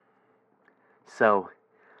So,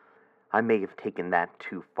 I may have taken that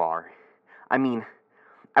too far. I mean,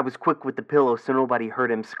 I was quick with the pillow so nobody heard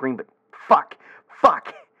him scream, but fuck!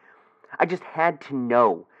 I just had to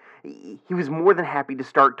know. He was more than happy to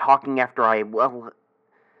start talking after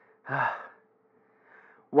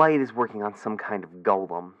Wyatt is working on some kind of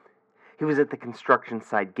golem. He was at the construction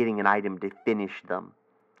site getting an item to finish them.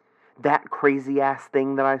 That crazy-ass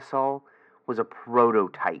thing that I saw was a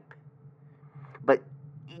prototype. But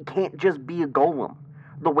it can't just be a golem.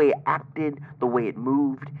 The way it acted, the way it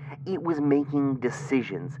moved, it was making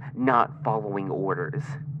decisions, not following orders.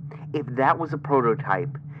 If that was a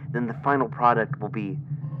prototype, then the final product will be...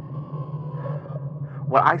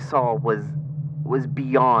 What I saw was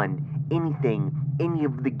beyond anything any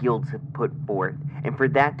of the guilds have put forth, and for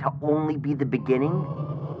that to only be the beginning...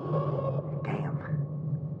 Damn.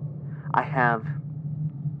 I have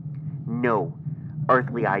no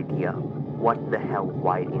earthly idea what the hell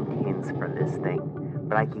Wyatt intends for this thing,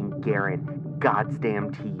 but I can guarantee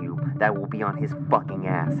goddamn to you that will be on his fucking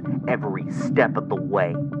ass every step of the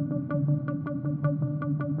way.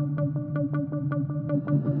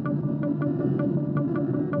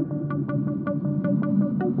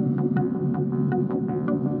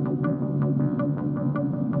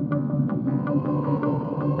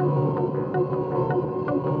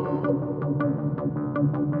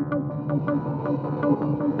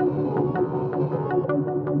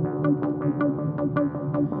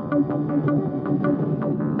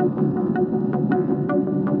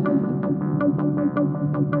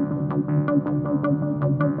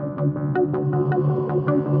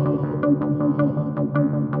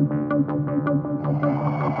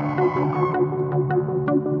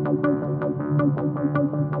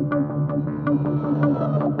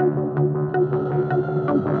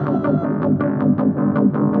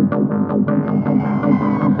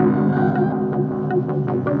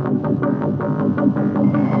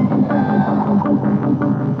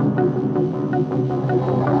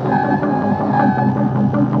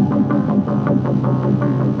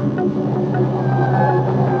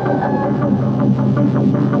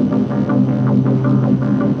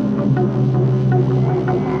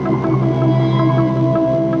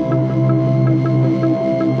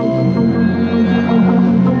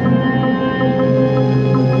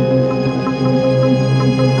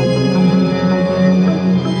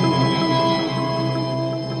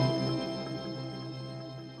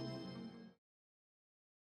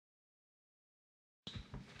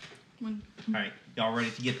 Alright, y'all ready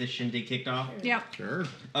to get this shindig kicked off? Yeah. Sure.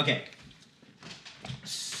 Okay.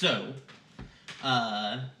 So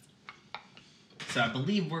I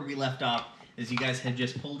believe where we left off is you guys had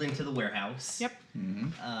just pulled into the warehouse. Yep.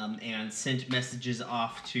 Mm-hmm. And sent messages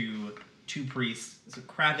off to two priests, so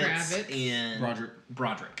Kravitz and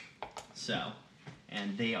Broderick. So,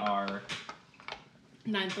 and they are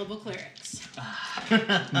 9th level clerics.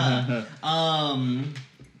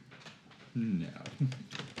 No.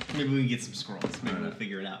 Maybe we can get some scrolls. Maybe we'll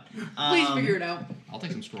figure it out. Please figure it out. I'll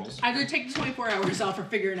take some scrolls. Either take the 24 hours off or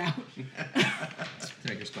figure it out.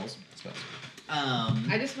 Take your spells.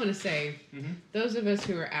 I just want to say, those of us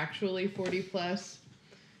who are actually 40 plus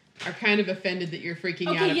are kind of offended that you're freaking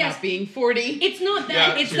out about being 40. It's not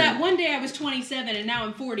that. Yeah, it's that one day I was 27 and now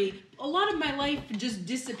I'm 40. A lot of my life just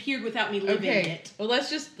disappeared without me living it. Well, let's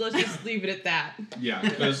just leave it at that. Yeah,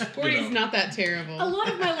 because 40 is not that terrible. A lot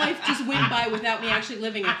of my life just went by without me actually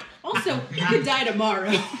living it. Also, you could die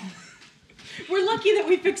tomorrow. We're lucky that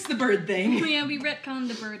we fixed the bird thing. Yeah, we retconned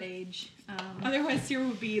the bird age. Otherwise, Tseer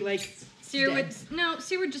would be like...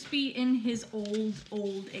 Tseer would just be in his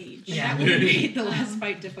old age. Yeah, that would have made the last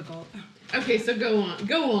fight difficult. Okay, so go on.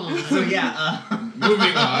 So yeah,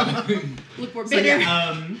 moving on. Look more so bitter.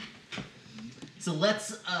 yeah, so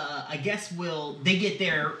let's, I guess they get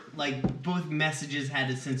there, like, both messages had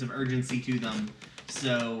a sense of urgency to them,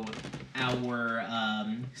 so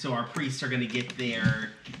our priests are gonna get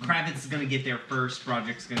there, Kravitz is gonna get there first,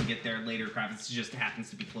 Broderick's gonna get there later, Kravitz just happens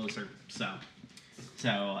to be closer, so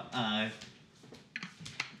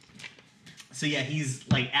yeah, he's,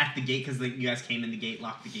 like, at the gate, because you guys came in the gate,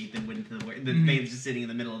 locked the gate, then went into the Bane's just sitting in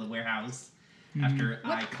the middle of the warehouse after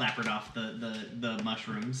I clappered off the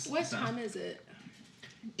mushrooms. What time is it?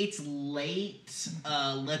 It's late.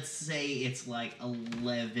 Let's say it's like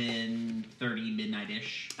 11:30,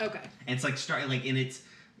 midnight-ish. Okay. And it's like starting, like, and it's,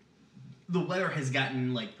 the weather has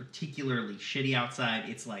gotten, like, particularly shitty outside.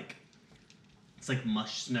 It's like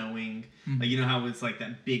mush snowing. Like, you know how it's like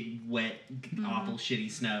that big, wet, awful,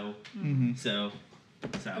 shitty snow. So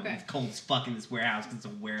okay. It's cold as fuck in this warehouse because it's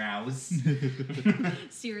a warehouse.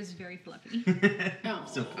 Tseer is very fluffy.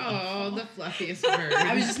 So Oh, the fluffiest bird.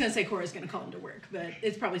 I was just going to say Cora's going to call him to work, but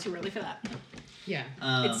it's probably too early for that. Yeah.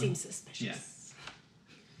 It seems suspicious.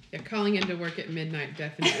 Yeah, calling into work at midnight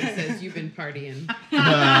definitely says you've been partying.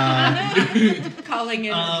 Calling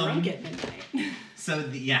in drunk at midnight. So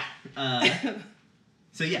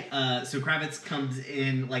so Kravitz comes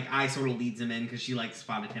in, like, I sort of leads him in because she, like,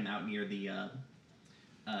 spotted him out near the out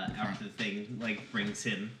to the thing, like, brings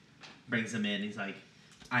him in. He's like,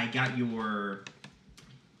 I got your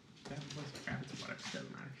Kravitz, whatever,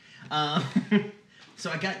 doesn't matter.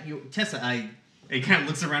 So I got your Tessa. He kind of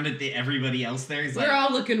looks around at everybody else there. He's We're like,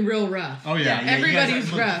 all looking real rough. Oh yeah. Everybody's you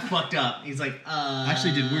guys, like, rough. look fucked up. He's like,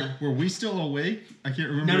 Actually, were we still awake? I can't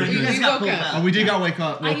remember. No, you guys got woke pulled up. up. Oh, we did got woke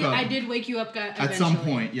up. I did wake you up At some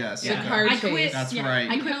point, yes. Yeah. The car I chase. quit. That's yeah, right.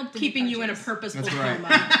 I I quit quit keeping you in a purposeful That's right. coma.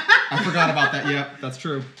 I forgot about that. Yep, that's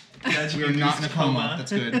true. That's We your are not in a induced coma.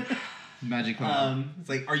 That's good. Magic coma. It's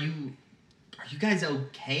like, are you guys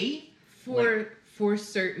okay? For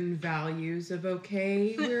certain values of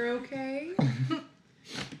okay, we're okay.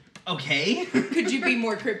 Okay. Could you be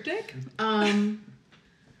more cryptic?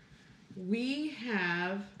 We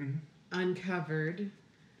have uncovered,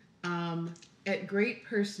 at great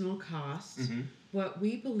personal cost, what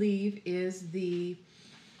we believe is the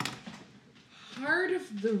heart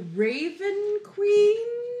of the Raven Queen.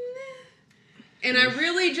 And I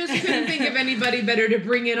really just couldn't think of anybody better to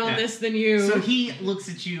bring in on this than you. So he looks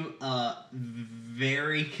at you,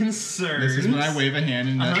 very concerned. This is when I wave a hand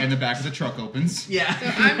and the back of the truck opens. Yeah. So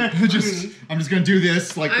I'm I'm just gonna do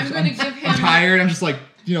this. Like I'm gonna give him- I'm tired. I'm just like,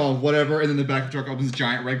 whatever. And then the back of the truck opens,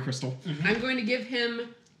 giant red crystal. I'm going to give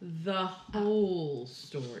him the whole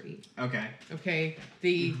story. Okay. Okay,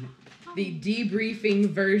 the debriefing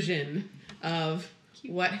version of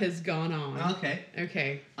what has gone on. Okay.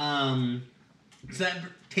 Okay. So that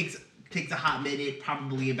takes a hot minute,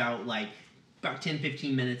 probably about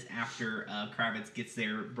 10-15 minutes after Kravitz gets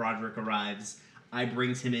there. Broderick arrives. I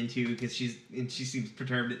brings him into because she seems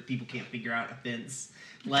perturbed that people can't figure out offense.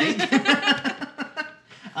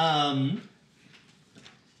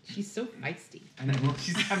 She's so feisty. I know. Well,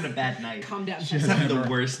 she's having a bad night. Calm down. She's having the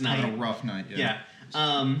worst night. Having a rough night. Yeah.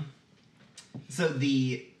 So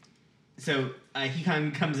he kind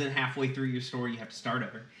of comes in halfway through your story. You have to start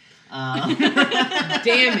over.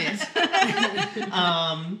 Damn it.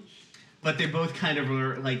 But they're both kind of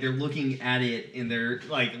they're looking at it and they're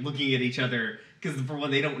looking at each other because for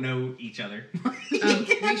one they don't know each other.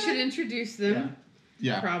 We should introduce them.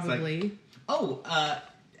 Yeah. Probably.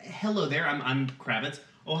 Hello there. I'm Kravitz.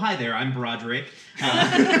 Oh, hi there. I'm Broderick.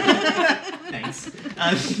 Thanks.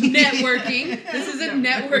 Networking. This is a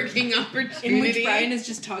networking opportunity. In which Brian is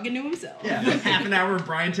just talking to himself. Yeah, half an hour of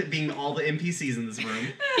Brian being all the NPCs in this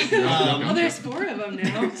room. Oh, there's 4 of them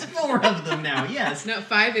now. There's 4 of them now. Yes. No,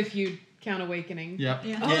 5 if you count Awakening. Yep.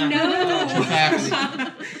 Yeah. Oh Yeah. no! Facts.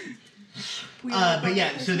 But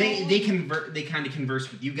yeah, so they kind of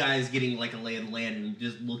converse with you guys, getting a lay of the land and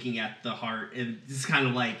just looking at the heart and just kind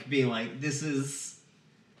of being this is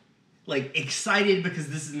excited because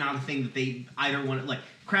this is not a thing that they either want to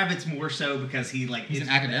Kravitz more so because he's an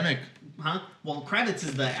academic. Huh? Well, Kravitz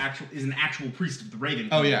is an actual priest of the Raven.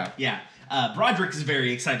 Oh yeah. Yeah. Broderick is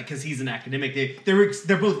very excited because he's an academic.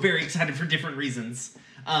 They're both very excited for different reasons.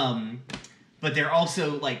 But they're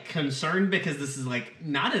also concerned because this is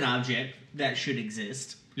not an object that should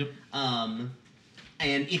exist. Yep. And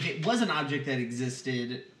if it was an object that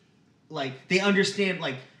existed, they understand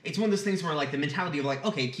it's one of those things where the mentality of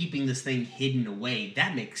okay, keeping this thing hidden away,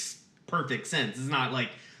 that makes perfect sense. It's not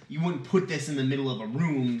you wouldn't put this in the middle of a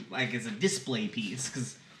room as a display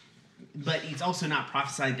piece but it's also not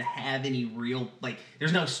prophesied to have any real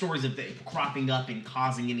there's no stories of it cropping up and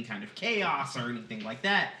causing any kind of chaos or anything like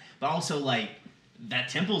that. But also that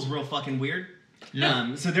temple's real fucking weird.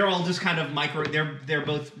 Yeah. So they're all just kind of they're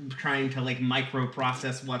both trying to micro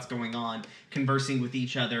process what's going on, conversing with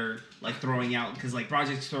each other, throwing out because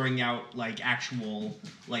Broderick's throwing out actual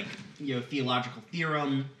theological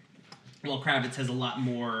theorem, while Kravitz has a lot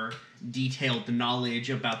more detailed knowledge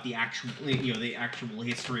about the actual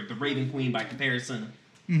history of the Raven Queen by comparison.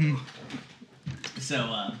 Mm-hmm.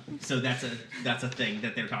 So that's a thing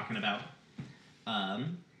that they're talking about.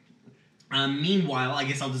 Meanwhile, I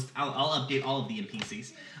guess I'll update all of the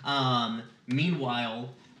NPCs. Meanwhile,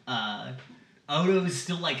 Odo is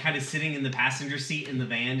still kind of sitting in the passenger seat in the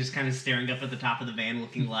van, just kind of staring up at the top of the van,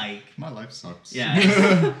 looking My life sucks.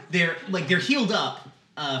 yeah. they're healed up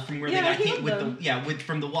from where they got hit healed with them.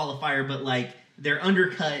 from the wall of fire, but their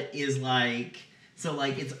undercut is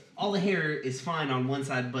it's all the hair is fine on one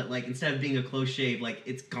side, but instead of being a close shave,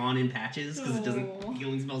 it's gone in patches because it doesn't Aw.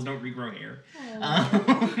 healing spells don't regrow hair.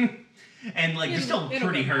 Aw. And they're still It'll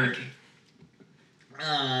pretty come hurt.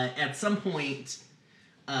 back. At some point,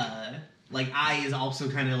 Ai is also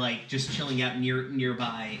kind of like just chilling out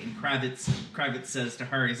nearby, and Kravitz says to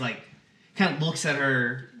her, he's like, kind of looks at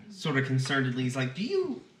her sort of concernedly. He's like,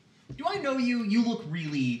 do I know you? You look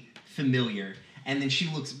really familiar. And then she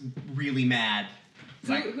looks really mad.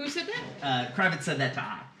 Who said that? Kravitz said that to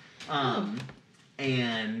Ai.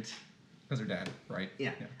 And Because her dad, right?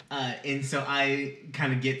 yeah. And so I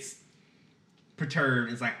kind of gets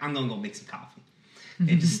perturbed. It's like, I'm gonna go make some coffee.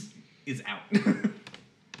 It just is out.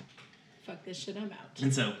 Fuck this shit, I'm out.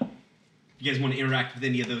 And so, if you guys want to interact with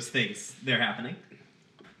any of those things, they're happening.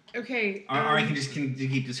 Okay. Or I can just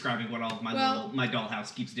keep describing what all of my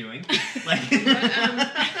dollhouse keeps doing. Like,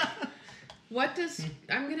 what does...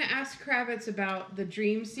 I'm going to ask Kravitz about the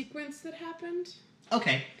dream sequence that happened.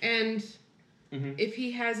 Okay. And if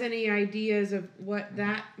he has any ideas of what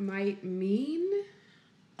that might mean.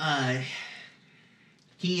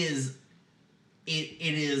 He is... It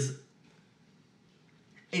is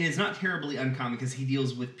not terribly uncommon because he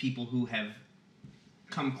deals with people who have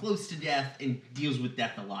come close to death and deals with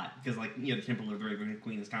death a lot. Because, like, the Temple of the Raven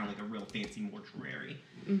Queen is kind of like a real fancy mortuary.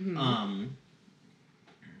 Mm-hmm.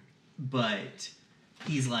 But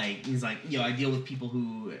he's like, I deal with people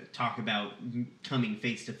who talk about coming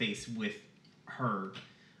face to face with her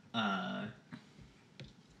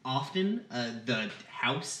often. The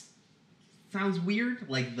house sounds weird.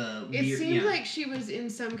 Like It seemed like she was in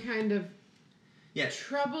some kind of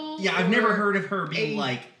trouble. Yeah, I've never heard of her being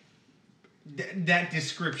like... that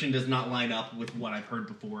description does not line up with what I've heard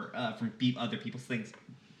before from other people's things.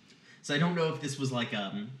 So I don't know if this was like...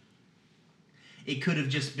 it could have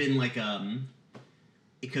just been like...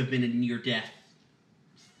 it could have been a near-death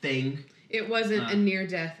thing. It wasn't a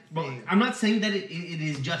near-death thing. Well, I'm not saying that it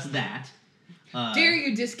is just that. Dare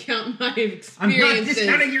you discount my experiences? I'm not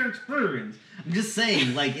discounting your experience. I'm just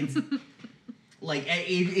saying, like, it's... like,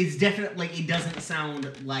 it's definitely... Like, it doesn't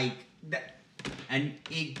sound like... that. And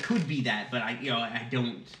it could be that, but I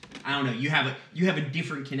don't know. You have a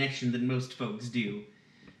different connection than most folks do.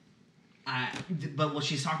 But what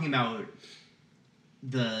she's talking about,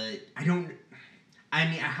 I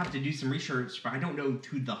have to do some research, but I don't know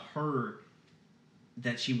who the her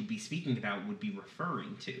that she would be speaking about would be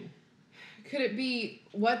referring to. Could it be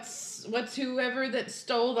what's whoever that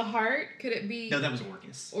stole the heart? Could it be? No, that was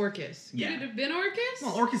Orcus. Orcus. Yeah. Could it have been Orcus?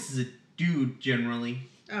 Well, Orcus is a dude generally.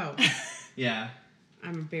 Oh. Yeah.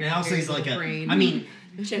 I'm very. And also, he's like brain. I mean,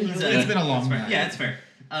 it's been a long night. Yeah, it's fair.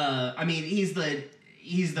 I mean, he's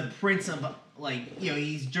the prince of, like,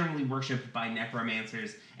 he's generally worshipped by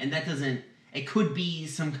necromancers, and that doesn't. It could be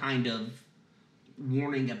some kind of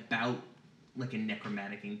warning about like a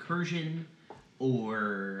necromantic incursion,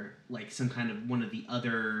 or like some kind of one of the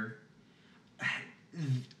other.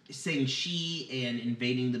 Saying she and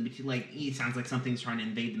invading the like, it sounds like something's trying to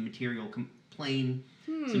invade the material plane.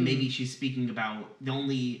 So maybe she's speaking about the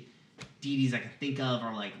only deities I can think of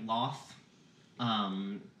are like Loth,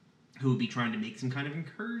 who would be trying to make some kind of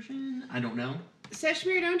incursion. I don't know.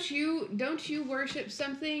 Seshmir, don't you worship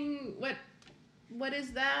something? What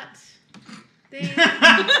is that thing?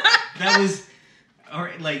 That was,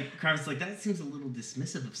 or like Kravitz, like, that seems a little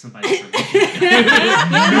dismissive of somebody.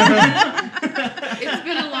 It's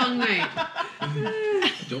been a long night.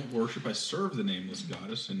 I don't worship, I serve the nameless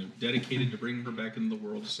goddess and am dedicated to bringing her back into the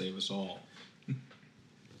world to save us all.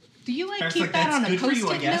 Do you That's keep like, that on a good for you,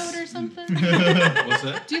 I post-it guess. note or something? What's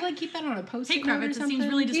that? Do you keep that on a post-it Hey, note or Kravitz, it something?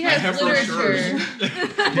 seems really He dismissive. has I have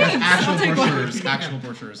literature. brochures. Actual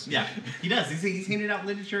brochures. Yeah, he does. He's handed out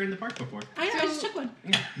literature in the park before. I just took one.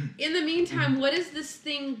 In the meantime, what is this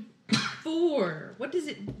thing for? What does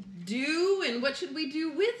it do, and what should we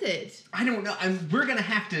do with it? I don't know. We're gonna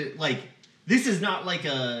have to, like, this is not like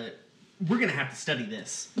a. We're gonna have to study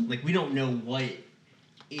this. Like, we don't know what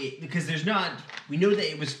it, because there's not. We know that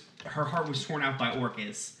it was, her heart was torn out by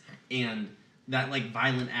Orcus, and that, like,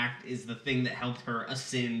 violent act is the thing that helped her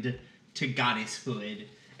ascend to goddesshood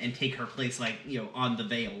and take her place, like, on the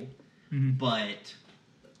veil. Mm-hmm. But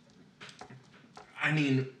I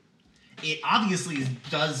mean, it obviously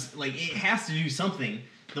does, like, it has to do something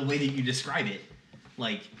the way that you describe it.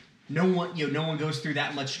 Like, no one goes through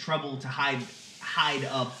that much trouble to hide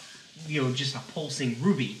up, just a pulsing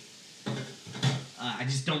ruby. I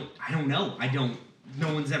don't know.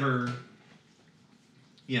 No one's ever,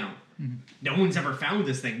 no one's ever found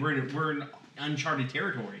this thing. We're in uncharted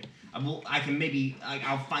territory.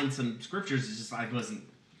 I'll find some scriptures. It's just I wasn't.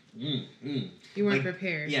 You weren't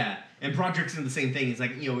prepared. Yeah, and Broderick's in the same thing. He's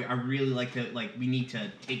like, I really like to, like, we need to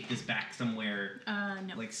take this back somewhere.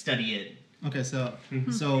 No. Like, study it. Okay, so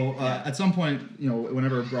at some point,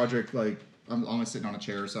 whenever Broderick, like, I'm almost sitting on a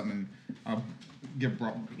chair or something,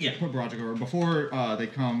 put Broderick over. Before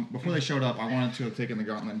they showed up, I wanted to have taken the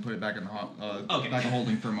gauntlet and put it back in the back in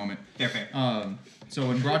holding for a moment. Fair. So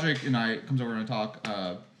when Broderick and I comes over and talk,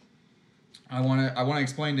 I want to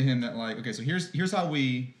explain to him that like, okay, so here's how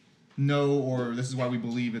we know, or this is why we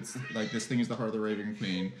believe it's like this thing is the heart of the Raven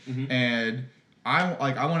Queen, and I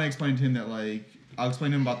want to explain to him that like I'll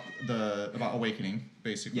explain to him about awakening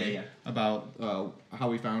basically, about how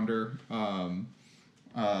we found her,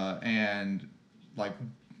 and like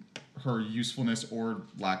her usefulness or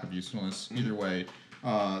lack of usefulness, either way,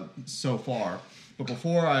 so far. But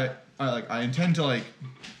before I intend to like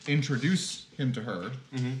introduce him to her,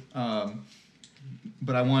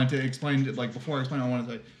 but I wanted to explain like before I explain, I wanted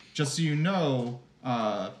to say, just so you know,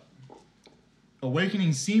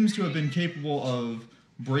 awakening seems to have been capable of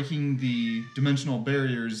breaking the dimensional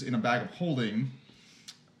barriers in a bag of holding,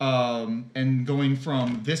 and going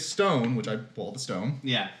from this stone, which I pulled the stone,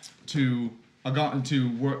 to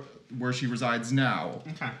where she resides now.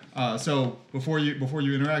 Okay. So before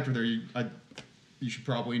you interact with her, you should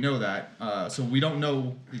probably know that. So we don't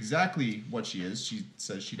know exactly what she is. She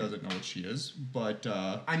says she doesn't know what she is, but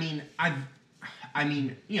I've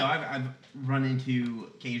run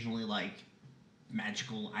into occasionally like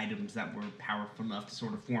magical items that were powerful enough to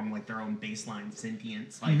sort of form like their own baseline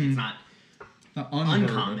sentience. Like it's not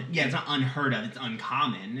uncommon. Yeah, it's not unheard of. It's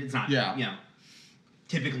uncommon. It's not. Yeah. You know,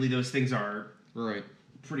 typically those things are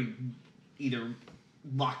pretty either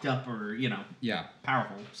locked up or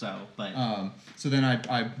powerful. So, but so then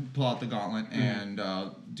I pull out the gauntlet and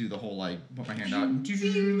do the whole like put my hand out, a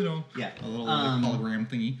little like, hologram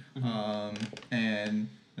thingy, and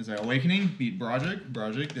as I awakening, meet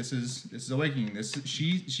Broderick. This is awakening.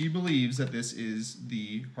 She believes that this is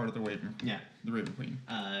the heart of the Raven. Yeah, the Raven Queen.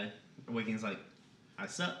 Awakening's like, I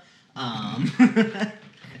suck.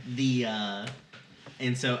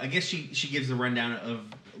 And so I guess she gives a rundown of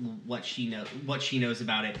what she knows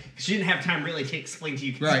about it. She didn't have time really to explain to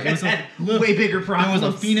you. Right, it was had way bigger problems. There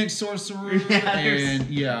was a Phoenix sorcerer,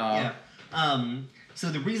 So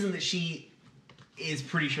the reason that she is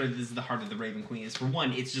pretty sure this is the heart of the Raven Queen is, for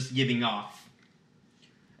one, it's just giving off,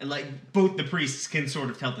 and like both the priests can sort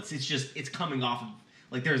of tell this. It's coming off of,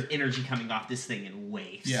 like, there's energy coming off this thing in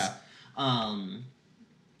waves. Yeah.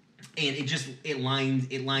 And it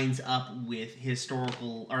lines up with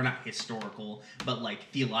but like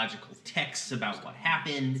theological texts about what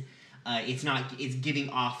happened. It's giving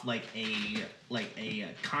off like a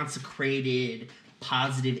consecrated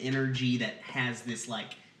positive energy that has this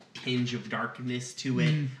like tinge of darkness to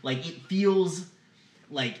it. Like it feels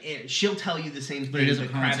like she'll tell you the same thing. But it is a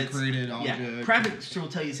consecrated object. Yeah, Kravitz will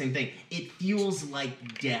tell you the same thing. It feels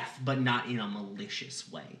like death, but not in a malicious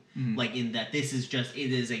way. Like in that it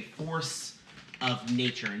is a force of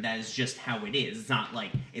nature, and that is just how it is.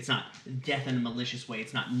 It's not death in a malicious way.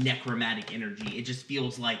 It's not necromantic energy. It just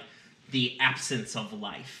feels like the absence of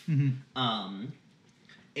life.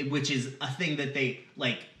 Which is a thing that they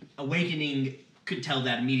like. Awakening could tell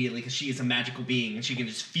that immediately because she is a magical being and she can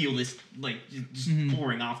just feel this like just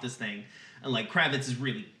pouring off this thing. And like Kravitz is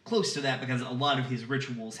really close to that because a lot of his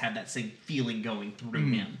rituals have that same feeling going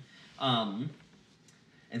through him.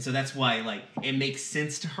 And so that's why like it makes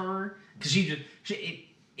sense to her, because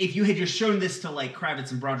if you had just shown this to like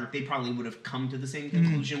Kravitz and Broderick, they probably would have come to the same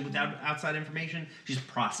conclusion without outside information. She's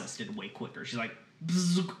processed it way quicker. She's like,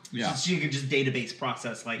 so she can just database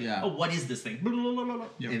process like, oh, what is this thing?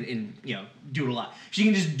 And do it a lot. She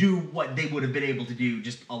can just do what they would have been able to do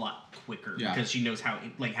just a lot quicker because she knows how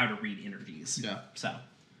to read energies. Yeah. So.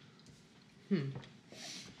 And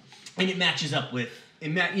it matches up with.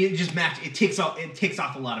 It ticks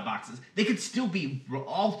off a lot of boxes. They could still be,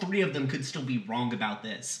 all three of them could still be wrong about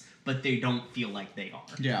this, but they don't feel like they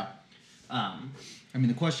are. Yeah. I mean,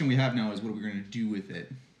 the question we have now is, what are we going to do with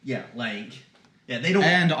it? Yeah, they don't.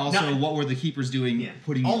 And also, what were the keepers doing? Yeah.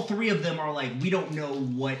 All three of them are like, we don't know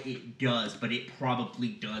what it does, but it probably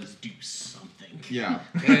does do something. Yeah,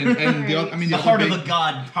 and the heart of a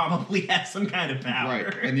god probably has some kind of power.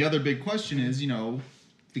 Right, and the other big question is,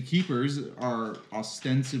 the keepers are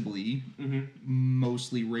ostensibly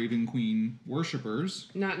mostly Raven Queen worshippers.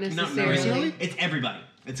 Not necessarily. It's everybody.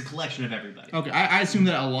 It's a collection of everybody. Okay, I assume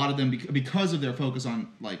that a lot of them, because of their focus on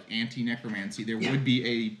like anti-necromancy, there would be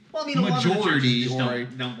a majority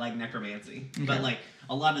don't like necromancy, but like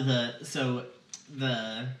a lot of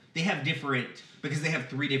they have different, because they have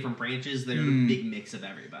 3 different branches. They're a big mix of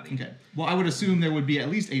everybody. Okay, well, I would assume there would be at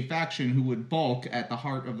least a faction who would balk at the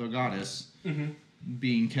heart of the goddess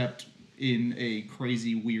being kept in a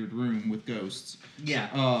crazy weird room with ghosts.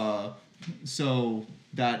 Yeah. So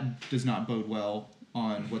that does not bode well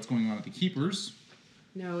on what's going on at the keepers.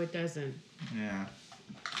 No, it doesn't. Yeah.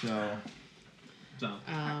 So.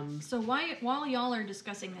 So while y'all are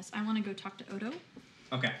discussing this, I want to go talk to Odo.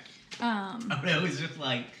 Okay. Odo is just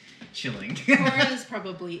like chilling. Cora's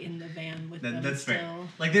probably in the van with them that's still. fair.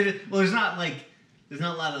 Like there's not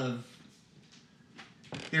a lot of.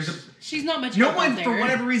 She's not much. No one, for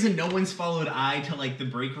whatever reason, no one's followed I to like the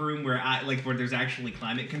break room where there's actually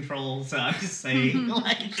climate control. So I'm just saying,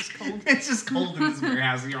 like, it's just cold. It's just cold in this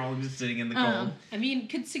warehouse. You're all just sitting in the cold. I mean,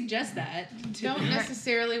 could suggest that. Don't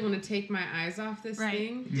necessarily want to take my eyes off this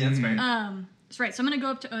thing. Yeah, that's fair. That's right. So I'm gonna go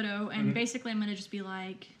up to Odo, and basically I'm gonna just be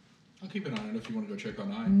like, I'll keep an eye on it if you want to go check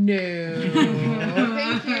on I. No.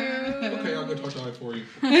 Thank you. Okay, I'll go talk to I for you.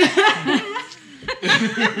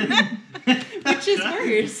 Which is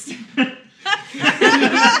worse?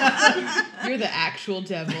 You're the actual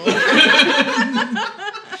devil.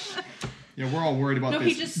 Yeah, we're all worried about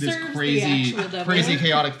he this just serves the crazy, actual devil. crazy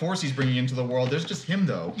chaotic force he's bringing into the world. There's just him,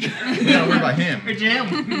 though. We gotta worry about him. Or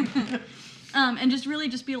Jim. and just really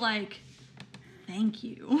just be like, thank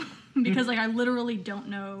you, because like I literally don't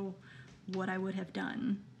know what I would have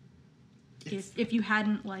done if you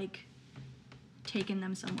hadn't like taken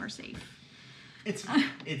them somewhere safe. It's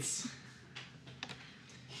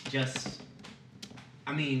just,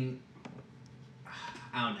 I mean,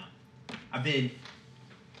 I don't know.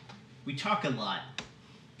 We talk a lot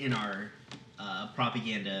in our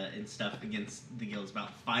propaganda and stuff against the guilds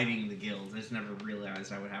about fighting the guilds. I just never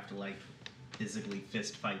realized I would have to like physically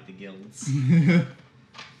fist fight the guilds.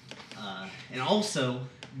 And also,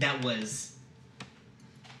 that was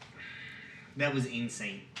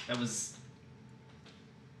insane. I've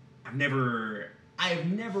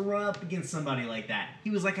never run up against somebody like that. He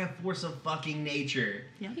was like a force of fucking nature.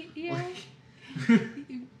 Yeah. Yeah.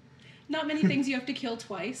 Not many things you have to kill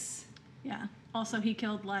twice. Yeah. Also, he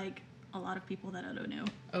killed like a lot of people that Odo knew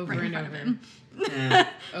Over right in and front over. of him.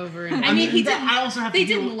 Over and over. I mean, he didn't. I also have They to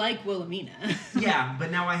deal didn't like Wilhelmina. Yeah,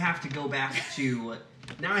 but now I have to go back to.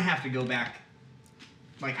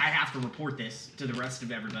 Like, I have to report this to the rest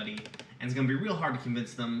of everybody, and it's gonna be real hard to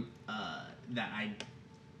convince them that I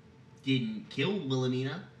didn't kill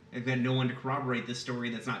Wilhelmina. I've got no one to corroborate this story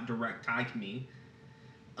that's not direct tied to me.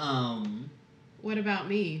 What about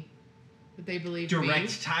me? Would they believe direct me?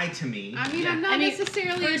 tied to me. I mean, I'm not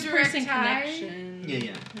necessarily a first direct person tie. connection.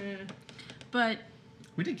 Yeah. But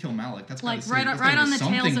We did kill Malik. That's like gotta say, right on the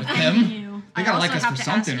something tails of with thanking him. you, They I gotta also like us have for to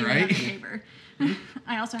ask something, you right? another favor.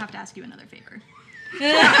 I also have to ask you another favor.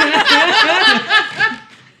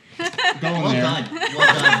 Going Well there. done.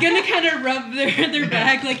 Well done. Gonna kind of rub their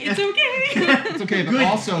back like it's okay. It's okay, but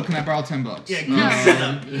also, can I borrow $10? Yeah, No. good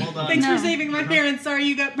setup. Well done. Thanks No. for saving my parents. Sorry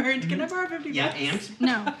you got burned. Can I borrow 50 Yeah, bucks?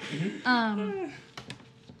 and? No.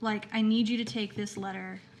 Like, I need you to take this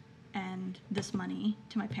letter and this money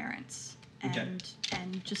to my parents. And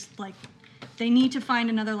just, like, they need to find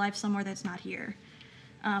another life somewhere that's not here.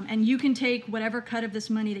 And you can take whatever cut of this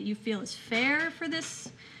money that you feel is fair for this.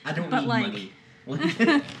 I don't But, need like- money.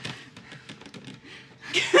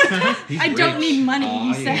 I don't need money,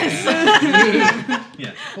 he says.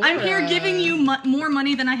 Yeah. I'm here giving you more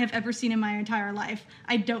money than I have ever seen in my entire life.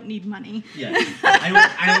 I don't need money. Yeah.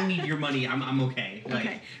 I don't need your money. I'm okay. Like,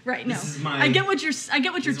 Okay, right? No, this is my- I get what you're this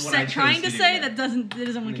is what I chose trying to to do, say. yeah. That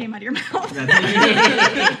isn't what came out of your mouth.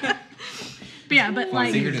 But yeah, but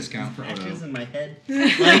like Finger discount for Patches Odo. in my head.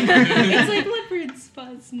 It's like leopard's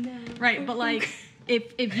fuzz now. right, but like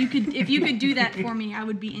if you could do that for me, I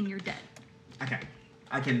would be in your debt. Okay.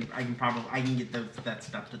 I can get that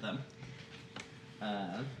stuff to them.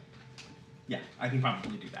 Yeah, I can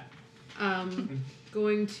probably do that.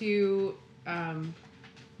 Going to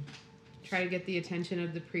try to get the attention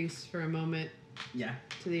of the priests for a moment Yeah.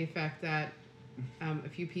 to the effect that a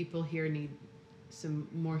few people here need some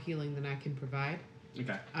more healing than I can provide.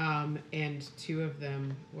 Okay. And two of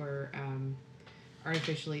them were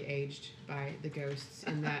artificially aged by the ghosts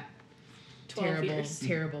in that 12 years.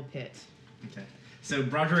 terrible pit. Okay. So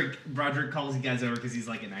Broderick calls you guys over because he's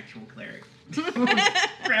like an actual cleric.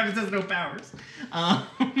 Travis has no powers.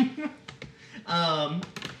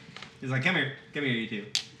 He's like, come here, you two.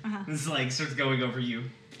 Uh-huh. This is like starts going over you.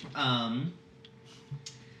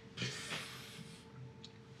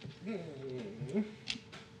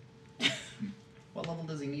 What level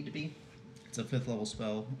does he need to be? It's a 5th level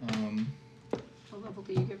spell. What level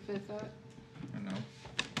do you get 5th at? I don't know.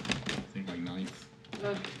 I think like 9th.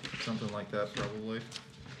 Something like that, probably.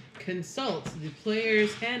 Consult the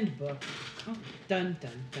player's handbook. Oh. Dun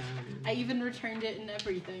dun dun. I even returned it and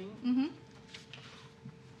everything. Mm-hmm.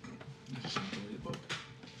 Just not really a book.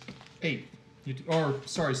 8. Or,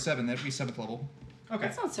 sorry, 7. That'd be 7th level. Okay.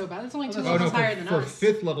 That's not so bad. That's only 2 Oh, levels no, higher than for us.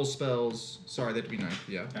 5th level spells, sorry, that'd be 9th,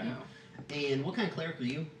 yeah. Okay. No. And what kind of cleric are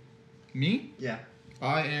you? Me? Yeah.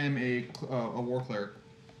 I am a war cleric.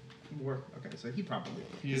 Okay, so he probably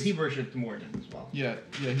He is- he worshipped Morden as well. Yeah,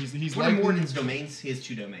 he's What are like Morden's domains? He has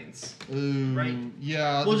 2 domains. Right?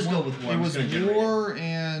 Yeah, We'll the just go with war. It I'm was just gonna generate war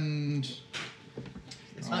and.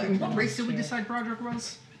 What race did we decide Broderick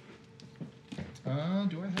was? Do I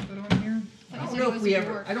have that on here? I don't know if we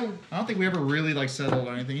ever. I don't think we ever really like settled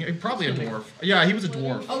on anything. Probably a dwarf. Yeah, he was a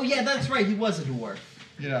dwarf. Oh yeah, that's right. He was a dwarf.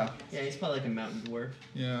 Yeah. Yeah, he's probably like a mountain dwarf.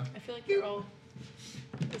 Yeah. I feel like they're all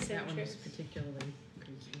the same That one traits. is particularly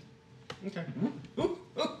crazy. Okay. Ooh,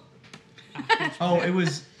 ooh. Oh, it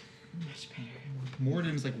was Much better.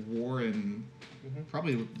 Morden's like war and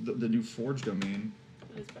probably the new Forge domain.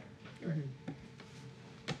 That is better. You're right.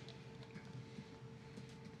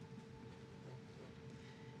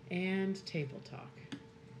 And table talk.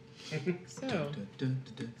 So,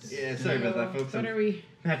 Yeah, sorry about that, folks. what I'm are we?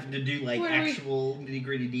 having to do like what are we- actual nitty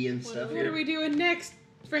gritty DM stuff What here. are we doing next,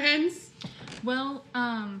 friends? Well,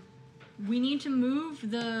 we need to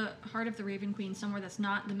move the Heart of the Raven Queen somewhere that's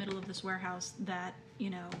not the middle of this warehouse that,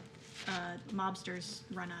 mobsters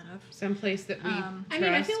run out of. Someplace that we. I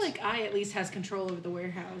mean, I feel like I at least has control over the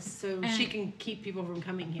warehouse, so she And- can keep people from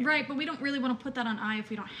coming here. Right, but we don't really want to put that on I if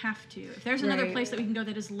we don't have to. If there's another Right. place that we can go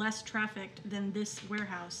that is less trafficked than this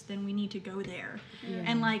warehouse, then we need to go there. Yeah.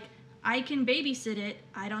 And I can babysit it.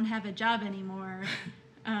 I don't have a job anymore.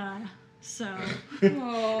 So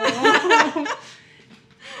Oh.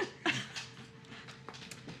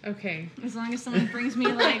 Okay. as long as someone brings me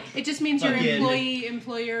It just means your Again.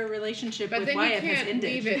 employee-employer relationship But with then you Wyatt has can't ended.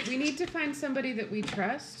 leave it. We need to find somebody that we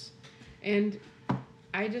trust, and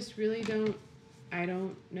I just really don't. I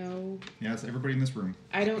don't know. Yeah, it's everybody in this room.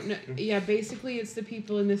 I don't know. Yeah, basically, it's the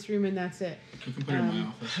people in this room, and that's it. You can put it in my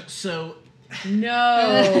office. So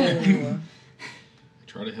No.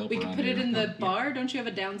 Try to help We her could out put it here. in the bar. Don't you have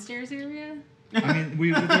a downstairs area? I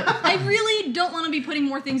mean, I really don't want to be putting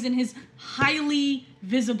more things in his highly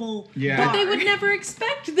visible Yeah. bar. But they would never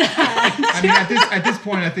expect that. I mean, at this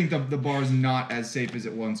point, I think the bar's not as safe as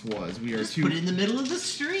it once was. We are just too. put it in the middle of the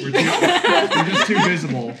street. We're just too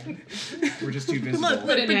visible. We're just too visible. Look,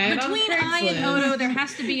 Put an ad on between I and Craigslist. Odo, there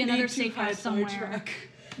has to be another Need safe to house hide my somewhere truck.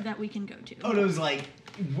 that we can go to. Odo's like,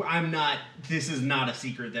 I'm not. This is not a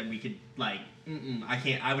secret that we could like. I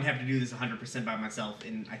can't. I would have to do this 100% by myself,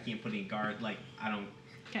 and I can't put any guard. Like I don't.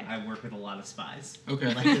 Okay. I work with a lot of spies.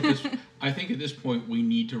 Okay, I think at this point we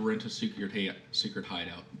need to rent a secret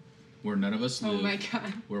hideout where none of us live. Oh my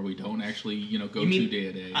god. Where we don't actually, go You mean to day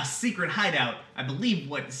to day. A secret hideout. I believe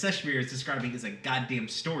what Seshmir is describing is a goddamn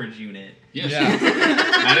storage unit. Yes, Yeah.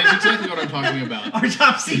 that is exactly what I'm talking about. Our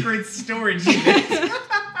top secret storage unit.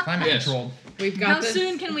 Climate Yes. controlled. We've got How the.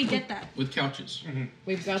 soon can we get that? With couches.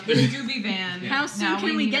 We've got The the. Scooby van. How soon Now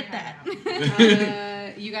can we need get a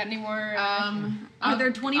that? You got any more? Are there I'll go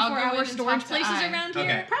in 24-hour and storage talk to places I. around here?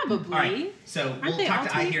 Okay. Probably. All right. So we'll they talk all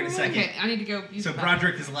to I here in a 24? second. Okay, I need to go use So the bathroom.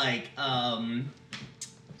 Broderick is like,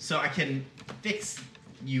 so I can fix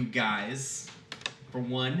you guys. For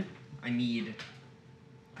one, I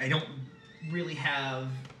don't really have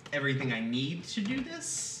everything I need to do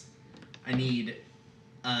this. I need,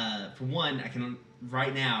 for one, I can,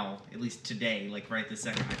 right now, at least today, like right this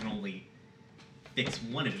second, I can only fix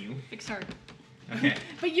one of you. Fix her. Okay.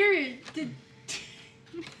 But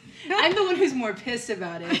I'm the one who's more pissed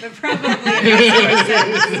about it, but probably it makes more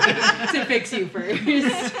sense to fix you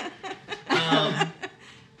first.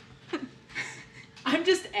 I'm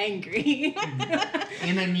just angry.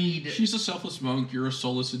 And I need, She's a selfless monk. You're a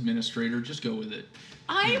soulless administrator. Just go with it.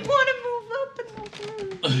 I want to move up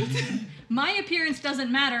and move. My appearance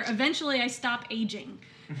doesn't matter. Eventually, I stop aging.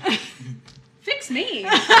 Fix me.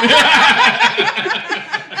 okay.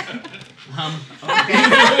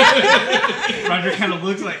 Roger kind of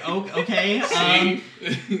looks like, oh, okay.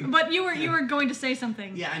 But you were going to say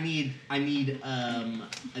something. Yeah, I need a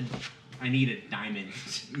diamond.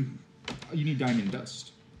 You need diamond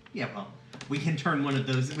dust. Yeah, well, we can turn one of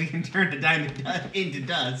those. We can turn the diamond into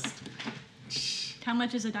dust. How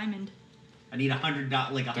much is a diamond? I need $100,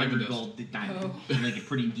 like Diamond 100 dust. gold diamond, like a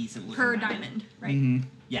pretty decent looking Per diamond, right? Mm-hmm.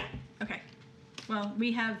 Yeah. Okay. Well,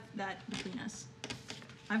 we have that between us.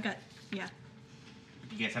 I've got, yeah.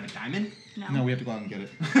 You guys have a diamond? No, we have to go out and get it.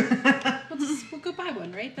 We'll go buy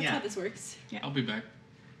one, right? That's Yeah. how this works. I'll be back.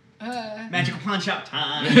 Magical pawn shop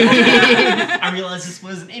time. I realized this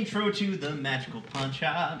was an intro to the magical pawn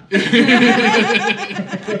shop. Pick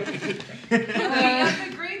up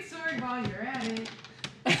the great sword while you're at it.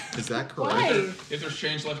 Is that correct? Why? If there's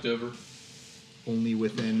change left over. Only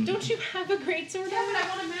within. Don't you have a great sword? Yeah, but I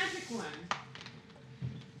want a magic one.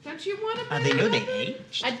 Don't you want a magic They know one? they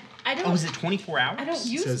aged. I don't. Oh, is it 24 hours? I don't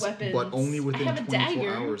use Says, weapons. but only within I have a 24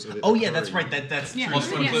 dagger. hours of it. Oh yeah, that's occurring. right. That's Yeah. true.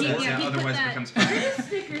 Plus one Yeah, clip. he- Yeah, yeah, he put otherwise that- it becomes Why fire. does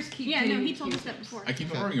Snickers keep Yeah, no, getting he told us cute? that before. I keep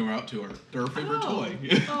throwing them out to her. They're her favorite toy.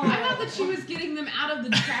 Oh, I thought that she was getting them out of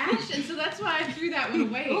the trash, and so that's why I threw that one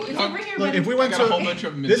away. It's Oh, a ringer, Like but if we went got a to whole bunch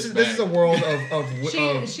of them in this this is a bag. world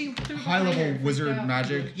of she threw the high level ringer, freaked wizard out.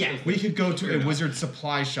 magic. Yeah. We could go to Fair a enough. wizard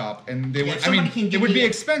supply shop and they Yeah, would. I somebody mean, can it give would you be a-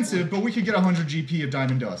 expensive, but we could get 100 GP of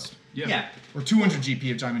diamond dust Yeah. or 200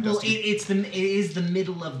 GP of diamond Well, dust. it is the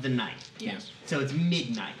middle of the night, Yes. so it's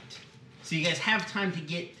midnight. So you guys have time to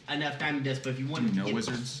get enough diamond dust, but if you want to no get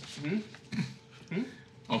wizards.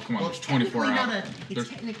 Oh, come on. Well, There's it's 24 technically hours. it's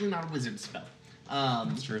technically not a wizard spell.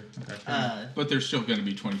 That's true. Okay. But there's still going to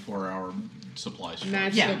be 24-hour supply stores.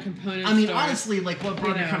 Magical Yeah. components. I mean, stores. honestly, like what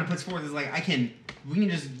Broderick know. kind of puts forth is like we can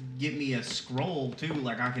just get me a scroll too.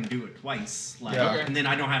 Like I can do it twice. Like, Yeah. Okay. and then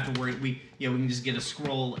I don't have to worry. We can just get a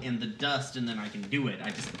scroll and the dust, and then I can do it.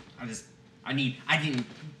 I didn't.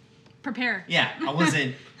 Prepare. Yeah, I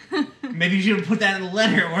wasn't. Maybe you should have put that in the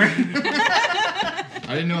letter. Or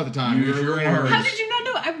I didn't know at the time. We were in a hurry. How did you not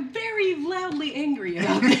know? I'm very loudly angry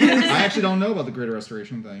about this. I actually don't know about the Greater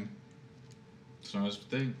Restoration thing. It's not his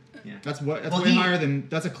thing. yeah. That's way Well, higher than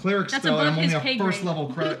that's a cleric That's spell, and I'm above only his a pay first grade.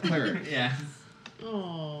 level cleric. Yeah.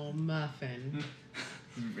 Oh, muffin.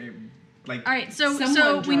 Like. All right, so Someone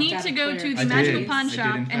we dropped need out to of go cleric. to the I magical did. pawn I did,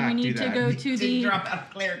 shop, in and we fact, need do to that. go to Didn't the drop out of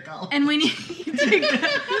clerical. and we need to go to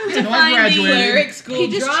No, I find graduated. Cleric school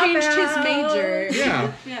He just changed his dropout. major.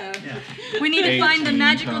 Yeah. Yeah. Yeah. we need to find the 18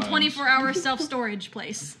 magical times. 24-hour self-storage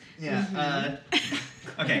place. Yeah.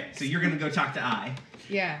 Okay, so you're gonna go talk to I.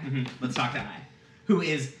 Yeah. Let's talk to I. Who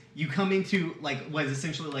is you come into like what is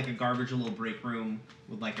essentially like a garbage little break room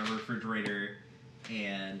with like a refrigerator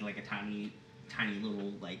and like a tiny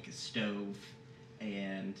little like stove,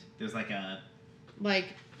 and there's like a Like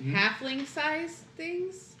halfling size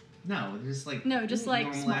things? no, there's like No, just, like,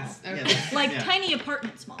 normal small. ass- Okay. yeah, Like yeah. tiny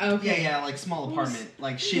apartment small. Okay. Yeah, like small apartment,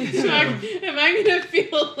 like shitty Am stove. I gonna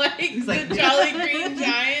feel like like- the Jolly Green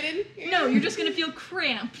Giant in here? No, you're just gonna feel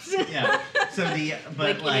cramped. Yeah. So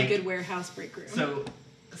but Like in a good warehouse break room.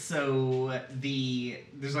 So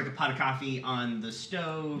there's like a pot of coffee on the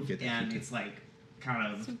stove, Get that and cookie. it's like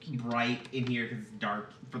kind of bright in here because it's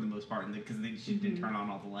dark for the most part, and because she didn't turn on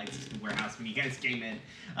all the lights in the warehouse when you guys came in,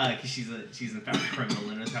 because she's in fact a criminal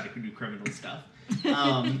and knows how to do criminal stuff.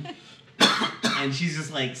 And she's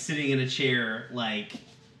just like sitting in a chair, like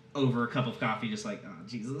over a cup of coffee, just like, oh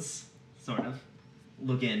Jesus, sort of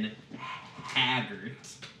looking haggard.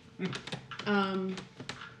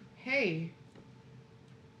 Hey.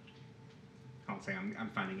 I'll say I'm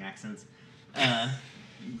finding accents.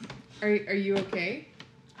 Are you okay?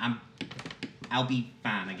 I'll be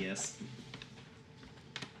fine, I guess.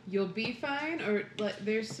 You'll be fine? Or like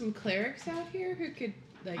there's some clerics out here who could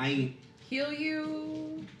like I heal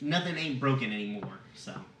you? nothing ain't broken anymore,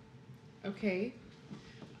 so Okay.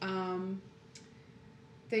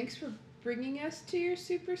 Thanks for bringing us to your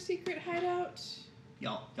super secret hideout.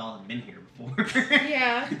 y'all have been here before.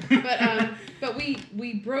 Yeah, but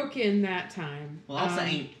we broke in that time. Well, also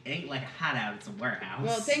ain't like a hideout; it's a warehouse.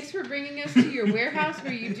 Well, thanks for bringing us to your warehouse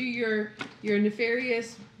where you do your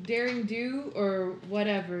nefarious daring do or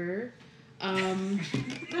whatever.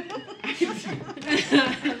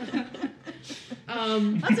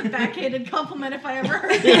 That's a backhanded compliment if I ever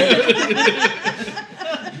heard it.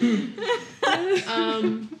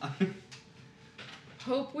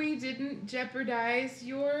 Hope we didn't jeopardize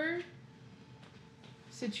your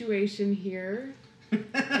situation here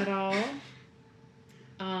at all.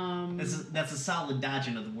 That's a solid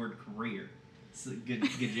dodging of the word career. It's a good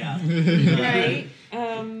job. Right.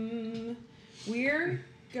 We're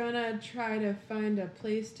gonna try to find a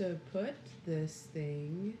place to put this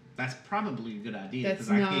thing. That's probably a good idea That's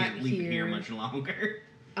because I not can't leave it here here. much longer.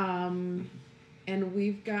 And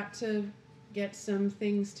we've got to get some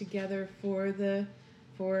things together for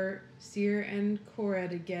Tseer and Cora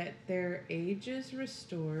to get their ages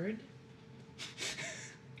restored.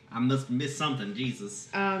 I must miss something, Jesus.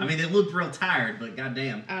 I mean, they looked real tired, but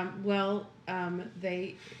goddamn.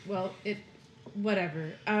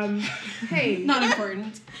 Whatever. Hey. Not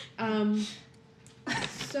important.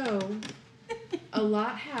 So, a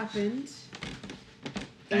lot happened.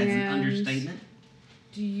 That's an and understatement.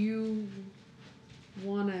 Do you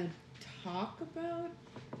want to talk about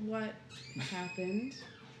what happened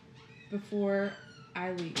before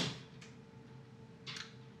I leave?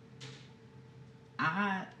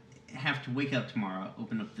 I have to wake up tomorrow,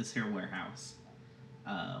 open up this here warehouse,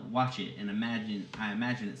 watch it, and I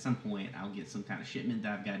imagine at some point I'll get some kind of shipment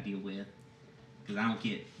that I've got to deal with, because I don't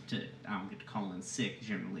get to call in sick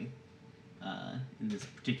generally. in this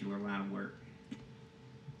particular line of work.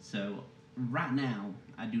 So right now,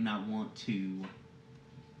 I do not want to.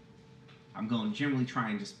 I'm going to generally try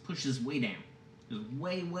and just push this way down, just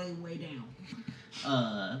way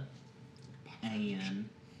down, and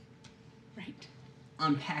Right.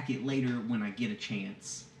 unpack it later when I get a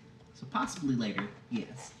chance. So possibly later,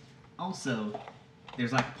 yes. Also,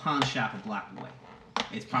 there's like a pawn shop a block away.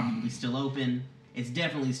 It's probably still open. It's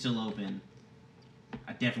definitely still open.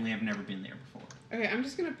 I definitely have never been there before. Okay, I'm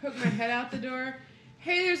just gonna poke my head out the door.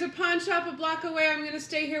 Hey, there's a pawn shop a block away. I'm gonna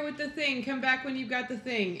stay here with the thing. Come back when you've got the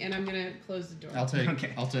thing, and I'm gonna close the door. I'll take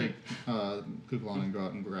Okay. Kukulon and go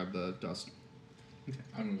out and grab the dust.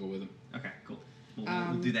 I'm gonna go with him. Okay, cool.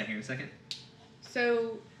 We'll do that here in a second.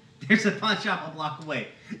 So, There's a pawn shop a block away.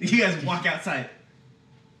 You guys walk outside.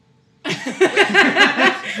 which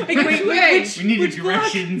way? We need which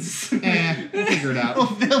directions. We'll figure it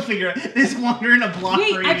out. They'll figure it out. This wandering a block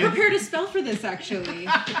Wait, I radius. prepared a spell for this actually.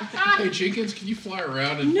 Hey Jenkins, can you fly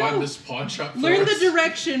around and No. find this pawn shop for Learn the us?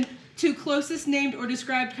 direction to closest named or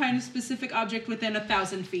described kind of specific object within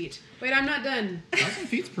 1,000 feet. Wait, I'm not done. 1,000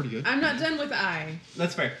 feet's pretty good. I'm not done with I.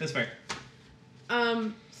 That's fair.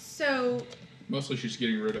 So, Mostly she's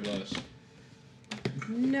getting rid of us.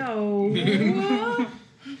 no.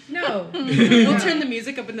 No. We'll turn the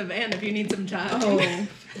music up in the van if you need some time. Oh.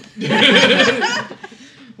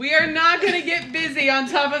 We are not going to get busy on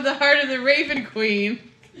top of the heart of the Raven Queen.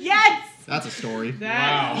 Yes! That's a story.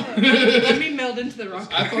 Wow. Let me meld into the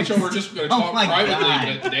rock. I thought y'all were just going to Oh talk my privately,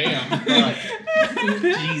 God. but damn.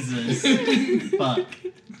 Jesus. Fuck.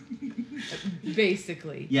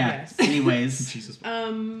 Basically. Yeah. Yes. Anyways. Jesus.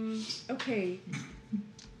 Okay.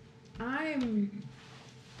 I'm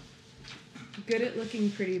good at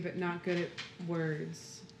looking pretty, but not good at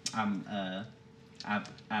words. I've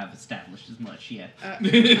established as much, yeah. So,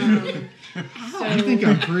 You think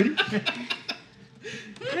I'm pretty?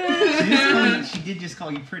 She did just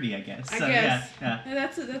call you pretty, I guess. I So, guess. Yeah.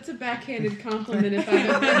 That's a backhanded compliment if I've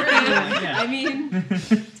ever heard one. Yeah. I mean,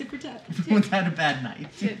 tit for tat. Once had a bad night.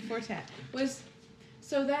 Tit for tat.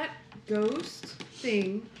 So that ghost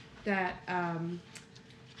thing that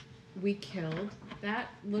we killed, that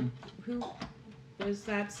who was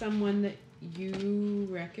that someone that you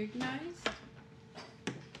recognized?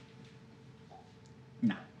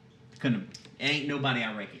 No. Couldn't have. Ain't nobody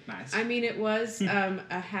I recognize. I mean, it was a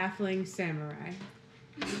halfling samurai.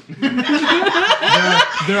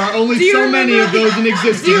 There are only Do you so many remember- of those in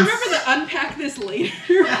existence. Do you remember the unpack this later?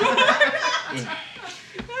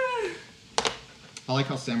 I like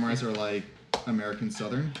how samurais are like American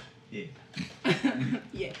Southern. Yeah.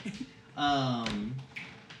 Yeah.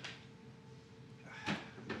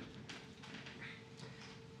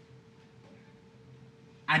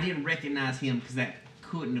 I didn't recognize him because that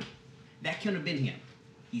couldn't have been him.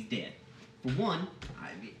 He's dead. For one,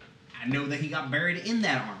 I know that he got buried in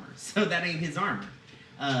that armor, so that ain't his armor.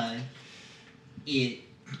 I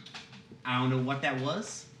don't know what that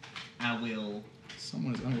was. I will.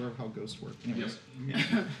 Someone is unaware of how ghosts work. Anyways.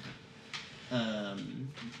 Yeah.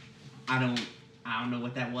 I don't know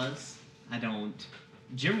what that was. I don't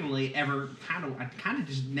generally ever I kind of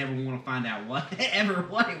just never want to find out what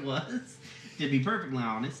it was, to be perfectly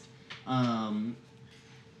honest.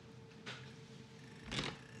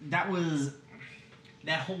 That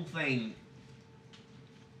whole thing.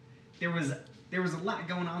 There was a lot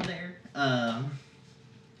going on there.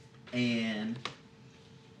 And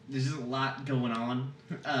there's just a lot going on.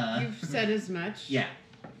 You've said as much. Yeah.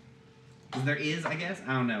 There is, I guess.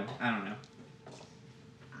 I don't know. I don't know.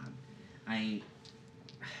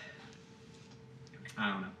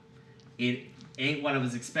 It ain't what I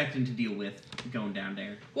was expecting to deal with going down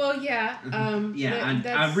there. Well, yeah. Yeah, that's-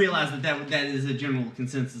 I realize that is a general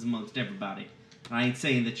consensus amongst everybody. I ain't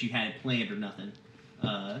saying that you had it planned or nothing.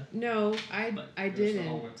 No, But I Yes, didn't. it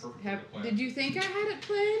all went perfectly planned. Did you think I had it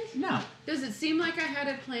planned? No. Does it seem like I had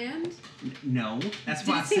it planned? No. That's Did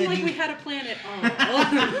why I it seem said like you... we had a plan at all?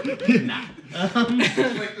 Nah.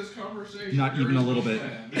 Like this conversation. Not even a little bit.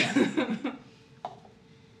 Yeah.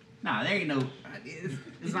 Nah, there ain't no...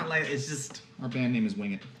 It's not like... It's just... Our band name is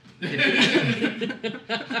Wing It.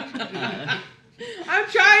 I'm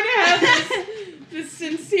trying to have this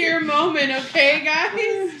sincere moment, okay,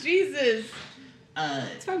 guys? Jesus.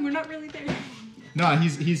 It's fine, we're not really there. No,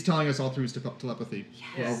 he's telling us all through his telepathy.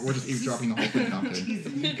 Yes. We're just eavesdropping the whole thing. No, I'm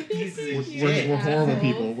kidding. He's We're horrible assholes.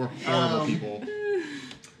 people. We're horrible people.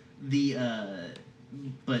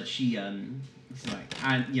 But she, it's like,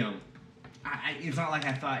 it's not like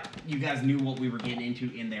I thought you guys knew what we were getting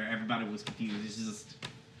into in there. Everybody was confused. It's just,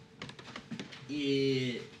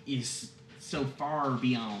 it is so far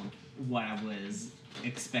beyond what I was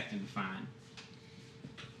expecting to find.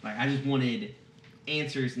 Like, I just wanted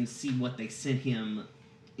answers and see what they sent him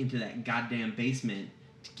into that goddamn basement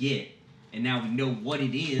to get. And now we know what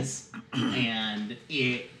it is, and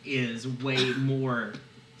it is way more...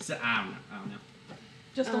 So, I don't know.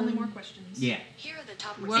 Just only more questions. Yeah. Here are the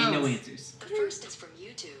top Ain't results. no answers. The first is from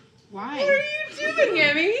YouTube. Why? What are you doing,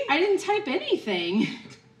 Emmy? I didn't type anything.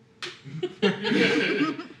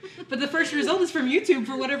 But the first result is from YouTube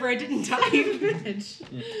for whatever I didn't type.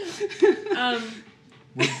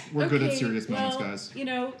 We're good at Okay, serious moments, well, guys. You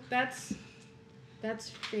know, that's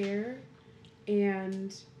fair,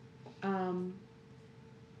 and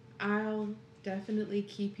I'll definitely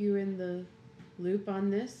keep you in the loop on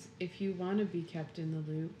this if you want to be kept in the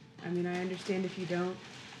loop. I mean, I understand if you don't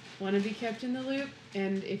want to be kept in the loop,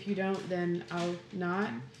 and if you don't, then I'll not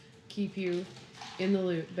keep you in the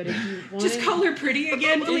loop. But if you want Just call her pretty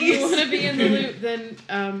again, if please. you want to be in the loop, then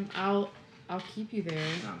I'll keep you there.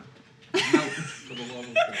 For the love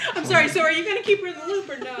of God. I'm sorry, so are you going to keep her in the loop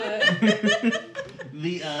or not?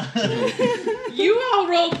 You all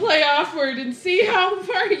role play awkward and see how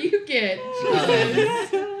far you get.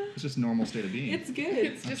 It's just normal state of being. It's good.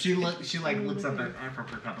 It's just She looks up at her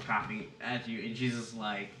cup of coffee at you, and she's just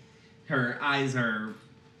like, her eyes are,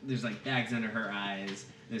 there's like bags under her eyes.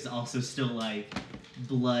 There's also still like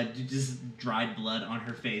blood, just dried blood on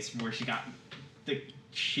her face from where she got the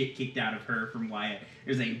shit kicked out of her from Wyatt.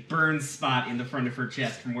 There's a burn spot in the front of her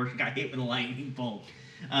chest from where she got hit with a lightning bolt.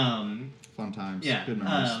 Fun times. Yeah. Good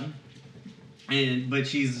memories. But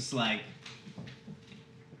she's just like,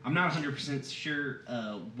 I'm not 100% sure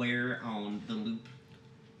where on the loop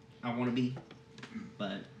I want to be,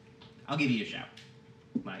 but I'll give you a shout.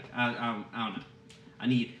 Like, I don't know.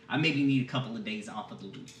 I maybe need a couple of days off of the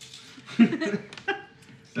loop.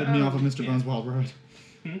 Get me off of Mr. Bones' Wild Ride.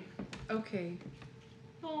 okay.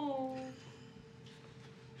 Oh.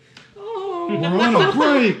 We're on a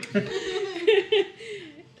break!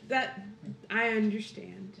 That I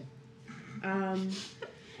understand.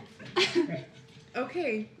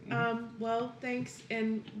 Okay. Well, thanks.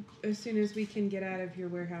 And as soon as we can get out of your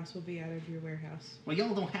warehouse, we'll be out of your warehouse. Well,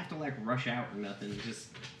 y'all don't have to like rush out or nothing. Just,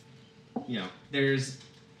 you know, there's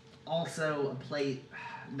also a place.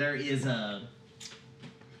 There is a.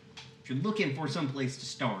 If you're looking for some place to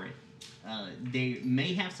store it, they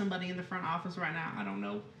may have somebody in the front office right now. I don't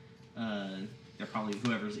know. They're probably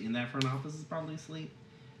whoever's in that front office is probably asleep.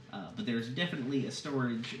 But there's definitely a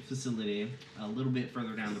storage facility a little bit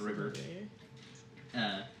further down the river.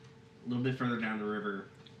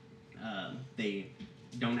 They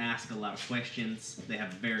don't ask a lot of questions. They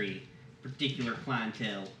have a very particular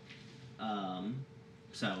clientele.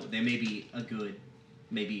 So they may be a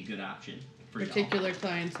good option for Particular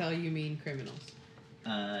clientele, you mean criminals?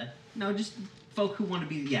 y'all. No, just folk who want to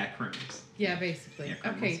be criminals. Yeah, basically. Yeah,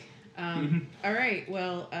 criminals. Okay. All right.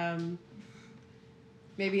 Well,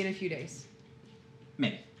 maybe in a few days.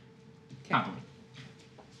 Maybe. Okay. Probably.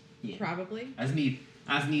 Yeah. Probably. I need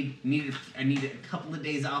a couple of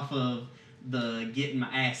days off of the getting my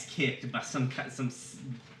ass kicked by some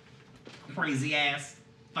crazy ass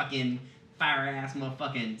fucking fire ass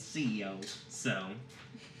motherfucking CEO. So.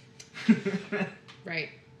 Right.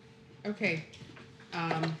 Okay.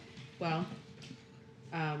 Well.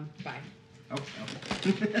 Bye. Oh.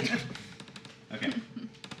 Okay.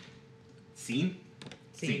 Scene.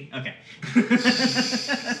 Okay.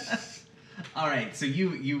 All right. So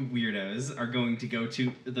you weirdos are going to go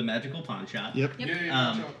to the magical pawn shop. Yep. It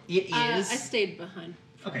is. I stayed behind.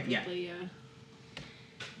 Okay, yeah.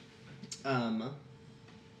 Probably,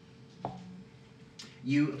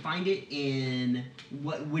 You find it in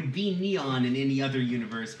what would be neon in any other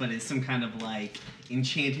universe, but it's some kind of like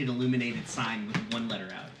enchanted illuminated sign with one letter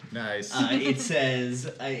out. Nice. It says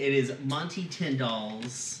it is Monty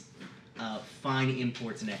Tyndall's Fine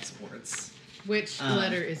Imports and Exports. Which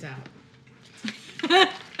letter is out?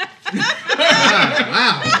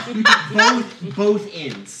 Wow. Both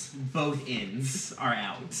ends are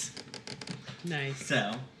out. Nice.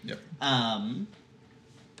 So, Yep.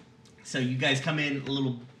 So you guys come in, a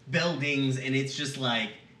little bell dings, and it's just like,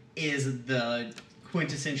 is the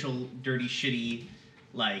quintessential dirty, shitty,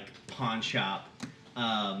 like, pawn shop.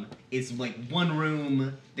 It's like one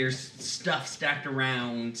room, there's stuff stacked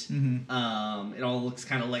around, Mm-hmm. it all looks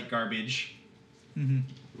kind of like garbage. Mm-hmm.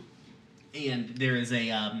 And there is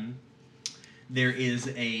a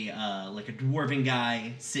like a dwarven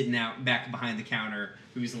guy sitting out back behind the counter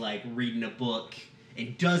who's like reading a book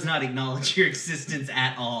and does not acknowledge your existence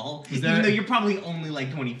at all, even though you're probably only like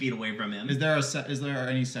 20 feet away from him. Is there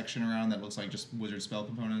any section around that looks like just wizard spell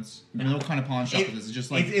components? I mean, what kind of pawn shop is this? Is it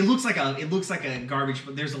just like it looks like a garbage,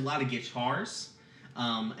 but there's a lot of guitars.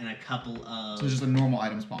 and a couple of. So it's just a normal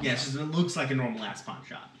items pawn Yeah, shop. it looks like a normal ass pawn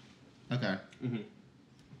shop. Okay. Mm-hmm.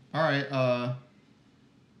 All right.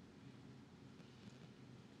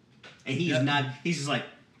 And he's not. He's just like.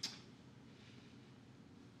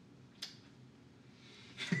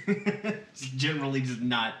 Just generally, just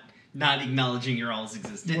not acknowledging your all's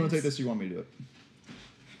existence. You want to take this? Or you want me to do it?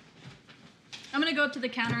 I'm gonna go up to the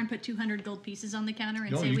counter and put 200 gold pieces on the counter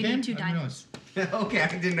and No, say you we can? need 2 I didn't diamonds. Okay, I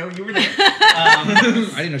didn't know you were there.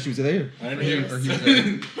 I didn't know she was there. I Or didn't he hear. was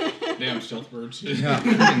there. Damn stealth birds.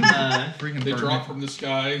 Yeah. Freaking They bird drop from the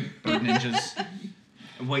sky. bird ninjas.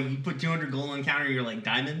 What, you put 200 gold on the counter, you're like,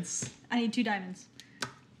 diamonds? I need 2 diamonds.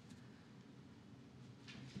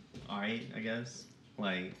 Alright, I guess.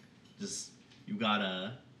 Like, just, you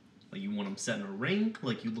gotta, like, you want them set in a ring?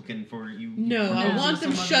 Like, you looking for, you... No, you I propose want to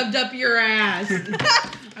them somebody? shoved up your ass.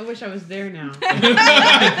 I wish I was there now.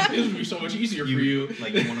 This would be so much easier for you.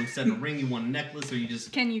 Like, you want them set in a ring, you want a necklace, or you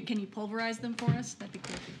just... Can you pulverize them for us? That'd be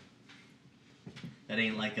cool. That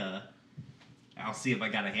ain't like a... I'll see if I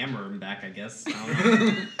got a hammer in back, I guess. I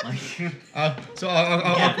don't know. Like... So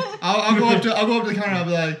I'll go up to the counter and I'll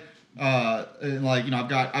be like, and like, you know, I've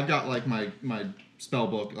got like my spell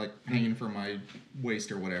book like hanging from my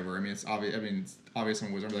waist or whatever. I mean, it's obvious. I mean, it's obvious I'm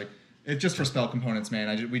a wizard. I'm like, it's just for spell components,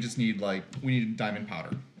 man. We just need we need diamond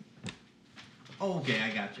powder. Oh, okay,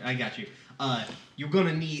 I got you. You're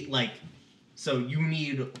gonna need, like... So, you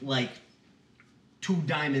need, like... 2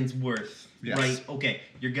 diamonds worth, Yes. right? Okay,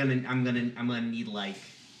 I'm gonna need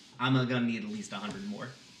at least 100 more.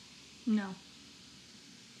 No.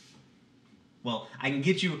 Well, I can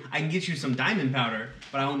get you some diamond powder,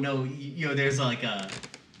 but I don't know. You know, there is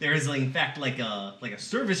in fact like a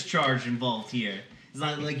service charge involved here. It's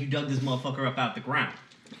not like you dug this motherfucker up out the ground.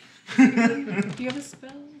 Do you have a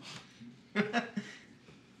spell?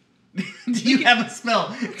 Do you have a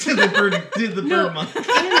spell to the bird monk?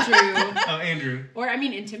 Andrew. Oh, Andrew. Or, I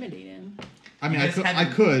mean, intimidate him. I mean, You I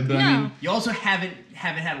guys could, but I No. mean, You also haven't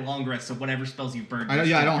had a long rest, so whatever spells you've burned. I don't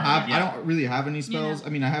you're still have. burned, I yeah. don't really have any spells. Yeah. I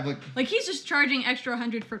mean, I have like. Like he's just charging extra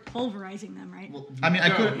 100 for pulverizing them, right? Well, I mean,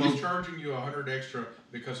 I could. He's charging you 100 extra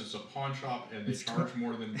because it's a pawn shop and they charge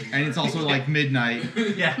more than. And it's also like midnight.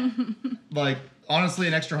 yeah. Like honestly,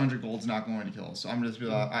 an extra 100 gold's not going to kill us. So I'm just be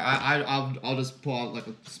like, I'll just pull out like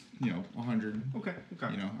 100. Okay.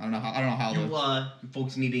 You know, I don't know how. You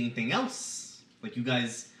folks need anything else? Like you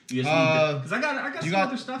guys, you just need because I got some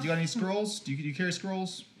other stuff. Do you got any scrolls? Do you carry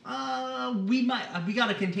scrolls? We got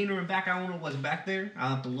a container in back. I don't know what's back there. I'll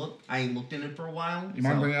have to look. I ain't looked in it for a while. You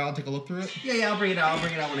mind bringing it out? Take a look through it. Yeah, I'll bring it out. I'll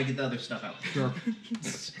bring it out when I get the other stuff out. Sure.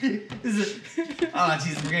 Oh,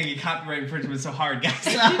 jeez, we're gonna get copyright infringement so hard, guys.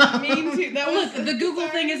 I didn't mean to. That was the Google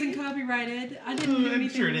thing isn't copyrighted. I didn't do anything. I'm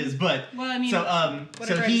sure it is, but Well, I mean, so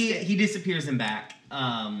whatever I he disappears in back,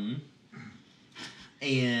 and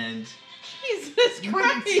Jesus Christ!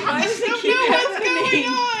 Why does it keep happening?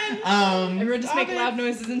 Everyone just Stop make it. loud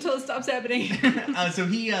noises until it stops happening. so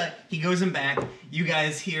he goes in back. You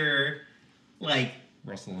guys hear like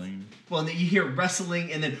Rustling. well, you hear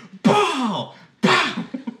wrestling and then pow, pow,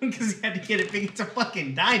 because he had to get it big. It's a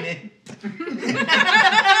fucking diamond.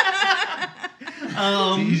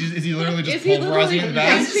 Is he literally just Is he pulverizing literally- it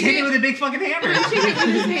back? He's just hitting it with a big fucking hammer. Punching it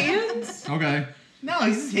with his hands? Okay. No,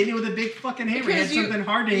 he's just hitting it with a big fucking hammer. He had Because something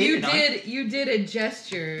hard to hit it on. you did a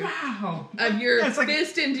gesture Wow. of your That's like-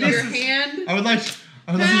 fist into this your is- hand. I would like to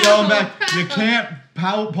yell back. You can't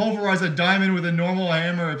pulverize a diamond with a normal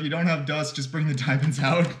hammer. If you don't have dust, just bring the diamonds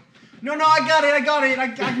out. No, I got it. I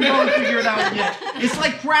can go and figure it out yet. It's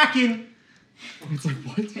like Kraken. It's like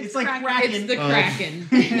what? It's like Kraken. It's the Kraken.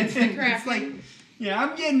 It's the Kraken. It's like, yeah,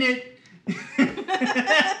 I'm getting it.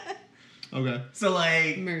 Okay. So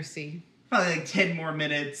like, Mercy. probably like 10 more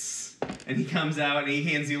minutes, and he comes out and he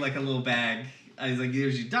hands you like a little bag. He's like,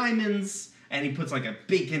 "Here's your diamonds," and he puts like a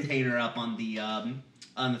big container up on the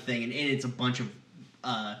thing, and in it's a bunch of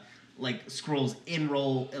like scrolls in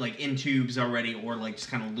tubes already, or like just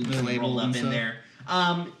kind of loose They're and rolled labeled up and in stuff? there.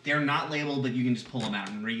 They're not labeled, but you can just pull them out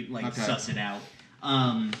and Okay. suss it out.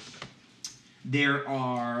 There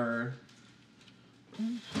are.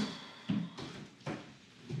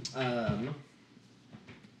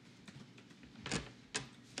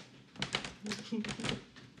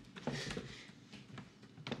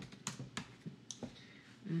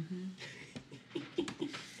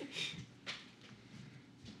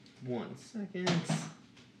 One second.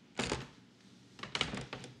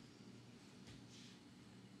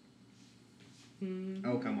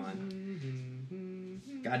 Oh, come on.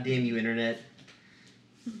 God damn you, internet.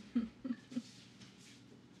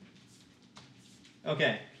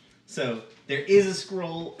 Okay, so there is a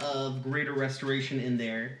scroll of greater restoration in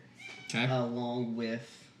there. Okay. along with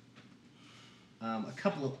a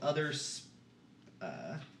couple of others.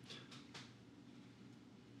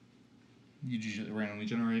 You just randomly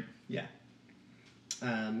generate. Yeah.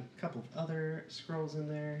 A couple of other scrolls in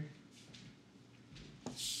there.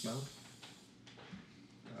 Well.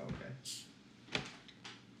 Oh, okay.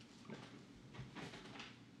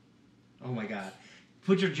 Oh my god.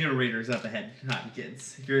 Put your generators up ahead, Cotton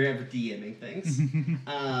Kids, if you're ever DMing things.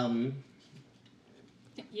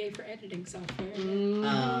 Yay for editing software.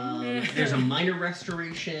 There's a minor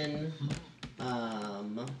restoration.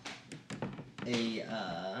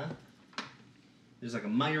 There's like a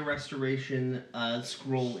minor restoration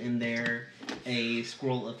scroll in there. A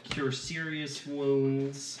scroll of cure serious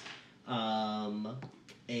wounds.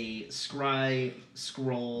 A scry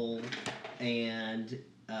scroll, and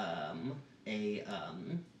a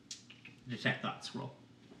detect thought scroll.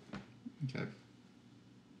 Okay.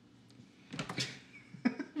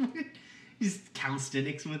 Just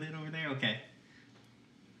calisthenics with it over there? Okay.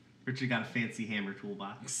 Richard got a fancy hammer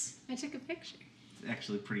toolbox. I took a picture. It's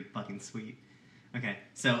actually pretty fucking sweet. Okay,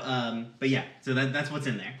 so, but yeah, so that's what's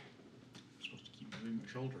in there. I'm supposed to keep moving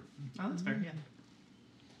my shoulder. Oh, that's fair, yeah.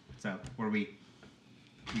 So, what are we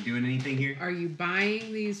doing anything here? Are you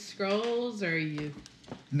buying these scrolls, or are you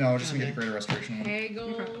No, just gonna get the greater restoration one.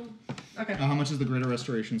 haggle? Okay. How much is the greater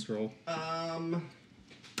restoration scroll?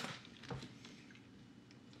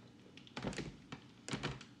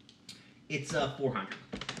 It's 400.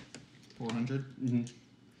 400.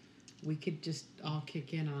 Mm-hmm. We could just all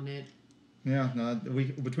kick in on it. Yeah, no,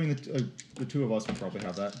 between the two of us, we probably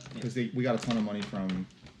have that because we got a ton of money from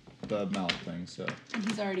the Malik thing. So And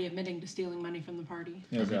he's already admitting to stealing money from the party.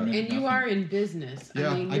 yeah, exactly. And you are in business. Yeah,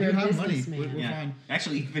 I mean, I you're do a have money. businessman. We're fine.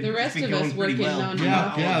 Actually, you've been, The rest it's been of us going pretty working well. on-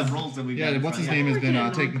 All the roles that we've Yeah, done. what's his Yeah. name has been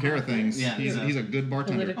Working taking on care of things. Yeah, He's a good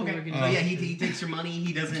bartender. Political Okay. organization. He takes your money.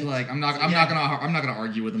 He doesn't. Like I'm not gonna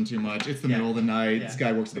argue with him too much. It's the Yeah. middle of the night. Yeah. This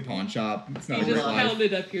guy works at the pawn shop. It's not You a great just life.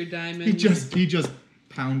 pounded up your diamond. He just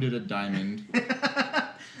pounded a diamond.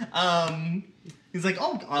 He's like,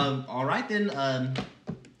 all right then.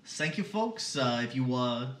 Thank you, folks. If you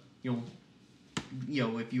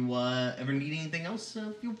if you ever need anything else,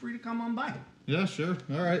 feel free to come on by. Yeah, sure.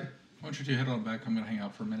 All right. Why don't you two head on back? I'm gonna hang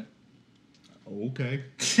out for a minute. Okay.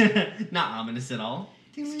 Not ominous at all.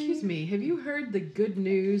 Excuse me, have you heard the good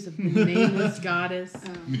news of the nameless goddess?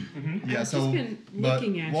 Yeah. I've So, just been but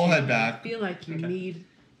looking at we'll you. head and back. I feel like you need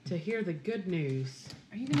to hear the good news.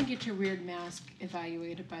 Are you gonna get your weird mask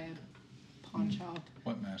evaluated by a pawn shop?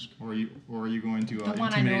 What mask? Or are you going to The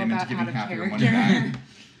one I know intimidate him into about giving out of half your money character.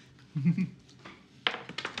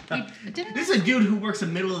 back? This is a dude who works a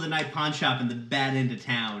middle of the night pawn shop in the bad end of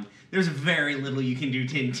town. There's very little you can do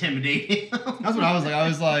to intimidate him. That's what I was like.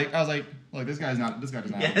 I was like, look, this guy does not.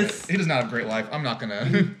 Yes. He does not have a great life. I'm not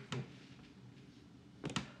gonna.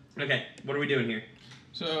 Okay, what are we doing here?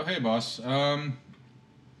 So, hey, boss. You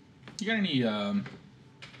got any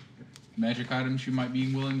magic items you might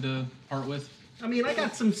be willing to part with? I mean, I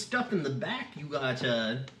got some stuff in the back. You got,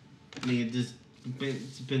 I mean, it just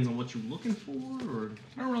depends on what you're looking for, or...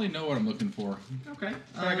 I don't really know what I'm looking for. Okay.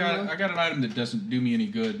 But I got an item that doesn't do me any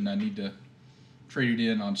good, and I need to trade it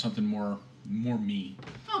in on something more me.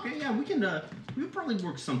 Okay, yeah, we can probably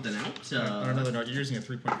work something out. On another note, you're using a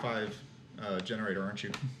 3.5 generator, aren't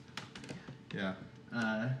you? Yeah.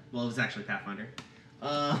 Well, it was actually Pathfinder.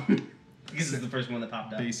 This is the first one that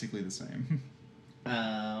popped up. Basically the same.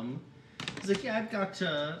 He's like, yeah, I got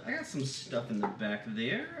some stuff in the back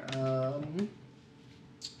there.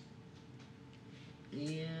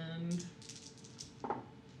 And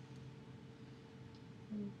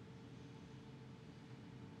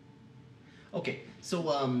okay, so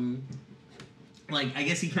like I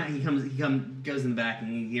guess he goes in the back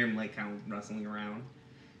and you hear him like kind of rustling around.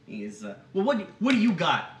 He's well, what do you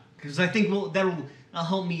got? Because I think that'll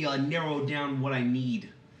help me narrow down what I need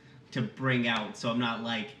to bring out. So I'm not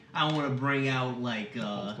like I don't want to bring out like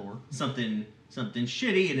something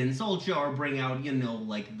shitty and insult you, or bring out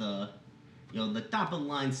like the the top of the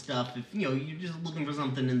line stuff. If you're just looking for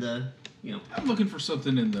something in the I'm looking for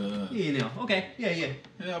something in the... okay, yeah.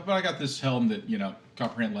 Yeah, but I got this helm that,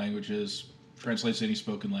 comprehend languages, translates any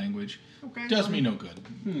spoken language. Okay. Does me no good.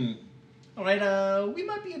 All right, we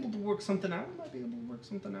might be able to work something out.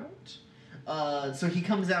 So he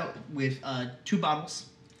comes out with 2 bottles,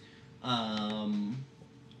 and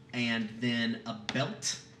then a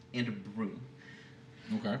belt and a broom.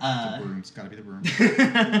 Okay. The broom's gotta be the broom.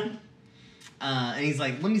 And he's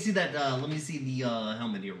like, let me see that. Let me see the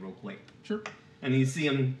helmet here real quick. Sure. And you see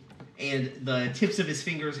him, and the tips of his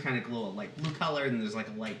fingers kind of glow a light blue color, and there's like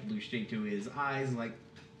a light blue shade to his eyes. Like,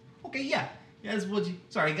 okay, yeah, Yes,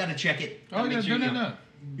 sorry, gotta check it. Oh, Gotta make sure, no.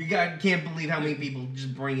 You can't believe how many people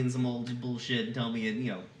just bring in some old bullshit and tell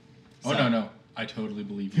me, Oh, no. I totally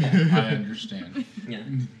believe you. I understand. Yeah.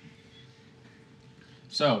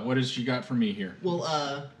 So, what has she got for me here?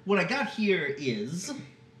 Well, what I got here is...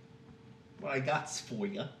 What I got's for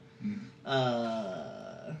you.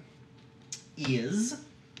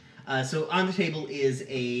 So on the table is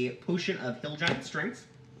a potion of Hill Giant Strength.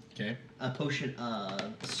 Okay. A potion of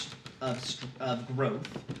growth.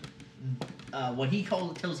 What he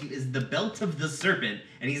tells you is the belt of the serpent,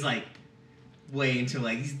 and he's like way into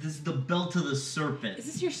this is the belt of the serpent. Is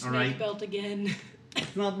this your snake right? belt again?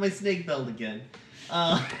 It's not my snake belt again.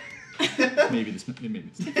 Maybe it's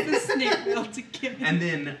The snake belt again. And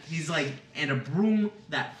then he's like, and a broom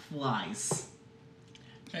that flies.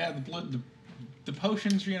 Yeah, the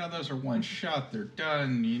potions, those are one shot. They're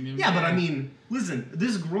done. Yeah, but I mean, listen,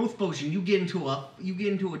 this growth potion, you get into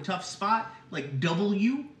a tough spot, like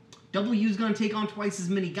W's gonna take on twice as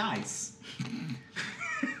many guys.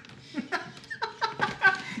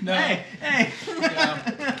 No. Hey.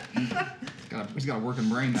 Yeah. He's got a working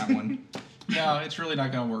brain, that one. No, it's really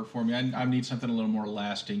not going to work for me. I need something a little more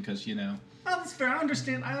lasting because, Oh, that's fair. I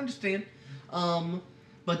understand.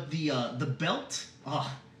 But the belt,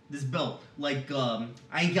 this belt, I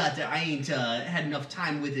ain't had enough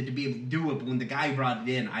time with it to be able to do it. But when the guy brought it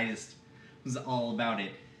in, I just was all about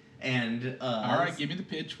it. And all right, give me the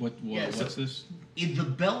pitch. What's this? In the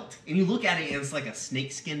belt, and you look at it, and it's like a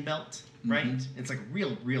snakeskin belt, right? Mm-hmm. It's like a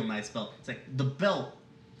real nice belt. It's like the belt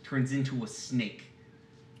turns into a snake.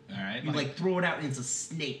 All right. You throw it out, and it's a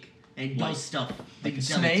snake, and it does stuff. Like a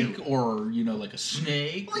snake, or like a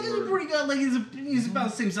snake. Like it's pretty good. He's about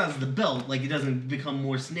the same size as the belt. Like it doesn't become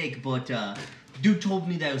more snake, but dude told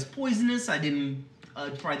me that it was poisonous. I didn't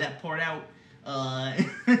try that part out.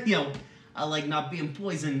 I like not being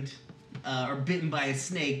poisoned or bitten by a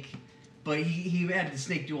snake, but he had the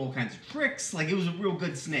snake do all kinds of tricks. Like it was a real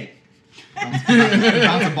good snake. Bounce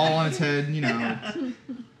a ball on its head,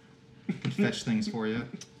 fetch things for you.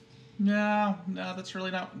 No, that's really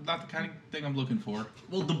not the kind of thing I'm looking for.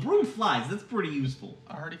 Well, the broom flies. That's pretty useful.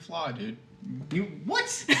 I already fly, dude. You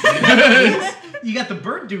what? You got the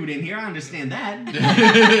bird dude in here. I understand that.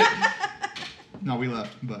 No, we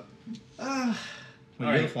left, but. All you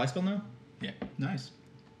right. have a fly spell now? Yeah. Nice.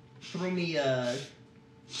 Throw me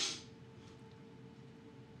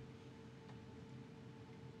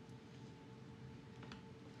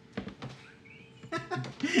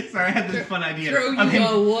Sorry, I had this fun idea Throw of you him.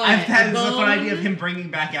 a what? I've had this A fun idea of bone? him bringing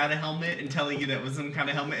back out a helmet and telling you that it was some kind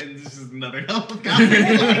of helmet, and this is another helmet.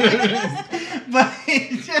 But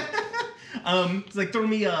it's like throw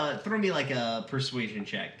me like a persuasion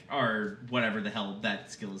check or whatever the hell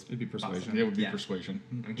that skill is. It'd be persuasion. Possible. It would be Yeah. persuasion.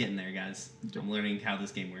 I'm getting there, guys. I'm learning how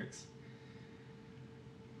this game works.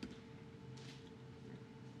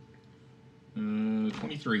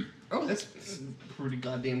 23. Oh, that's pretty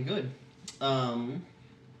goddamn good.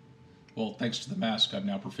 Well, thanks to the mask, I'm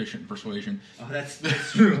now proficient in persuasion. Oh, that's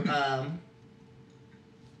true. Are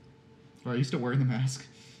you still wearing the mask?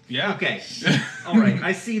 Yeah. Okay. All right.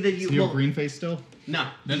 I see that you. Do you have green face still? No.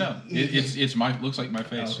 No. It's my looks like my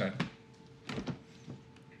face. Oh, okay.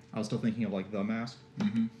 I was still thinking of the mask.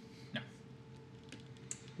 Mm-hmm.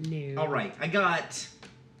 No. All right. I got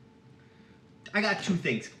two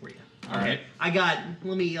things for you. All right.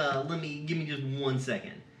 Let me give me just 1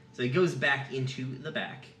 second. So he goes back into the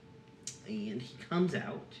back, and he comes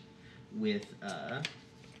out with a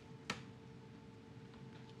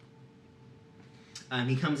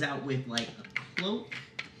cloak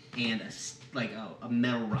and a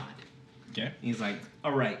metal rod. Okay. And he's like,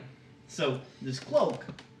 all right. So this cloak,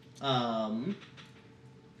 oh,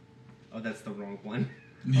 that's the wrong one.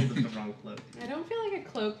 Oh, that's the wrong cloak. I don't feel like a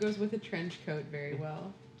cloak goes with a trench coat very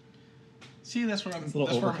well. See, that's what I'm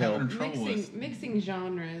overkill. having trouble with. Mixing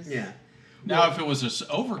genres. Yeah. Now, if it was an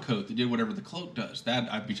overcoat that did whatever the cloak does,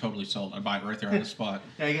 that I'd be totally sold. I'd buy it right there on the spot.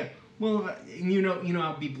 Yeah, yeah. Well, you know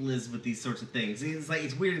how people is with these sorts of things.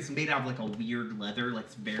 It's weird. It's made out of a weird leather.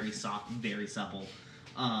 It's very soft, very supple.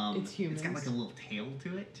 It's humans. It's got a little tail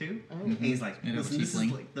to it too. Oh. And he's like, And listen, this is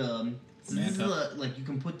tiefling. you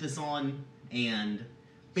can put this on, and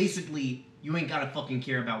basically you ain't gotta fucking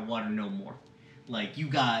care about water no more.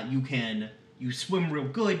 You swim real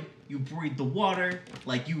good. You breathe the water.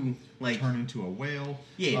 Turn into a whale.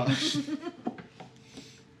 Yeah.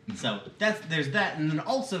 So there's that, and then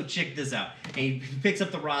also check this out. And he picks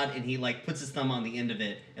up the rod and he puts his thumb on the end of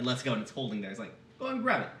it and lets go, and it's holding there. He's like, go ahead and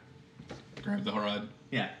grab it. Grab the rod.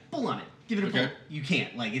 Yeah, pull on it. Give it a pull. Okay. You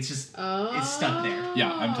can't. It's just it's stuck there.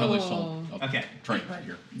 Yeah, I'm totally sold. I'll Okay. trade right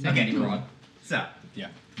here. Okay. Rod. So. Yeah,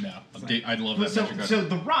 no. I'd love that magic item. So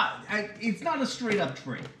the rod, it's not a straight up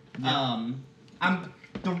trade. Yeah.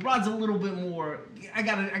 The rod's a little bit more. I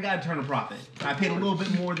gotta turn a profit. I paid a little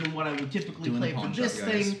bit more than what I would typically Doing the play for pawn this shop,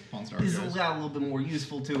 guys. thing. Pawn Star, This guys. has got a little bit more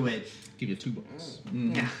useful to it. Give you $2.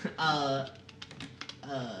 Yeah.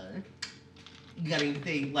 You got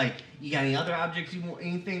anything like? You got any other objects you want?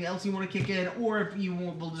 Anything else you want to kick in? Or if you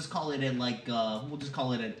want, we'll just call it at like we'll just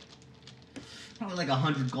call it at probably like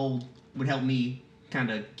 100 gold would help me kind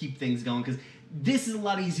of keep things going because this is a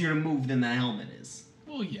lot easier to move than the helmet is.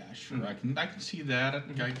 Well, yeah, sure. I can see that at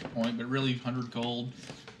a point, but really, 100 gold.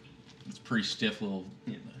 It's pretty stiff little.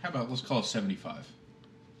 Yeah. How about let's call it 75.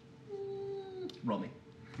 Roll me.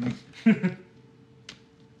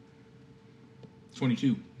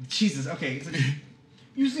 22. Jesus. Okay. So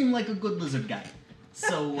you seem like a good lizard guy.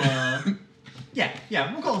 So yeah,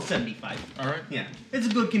 we'll call it 75. All right. Yeah, it's a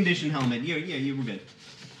good condition helmet. You were good.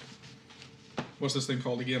 What's this thing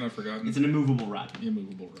called again? I've forgotten. It's an immovable rod.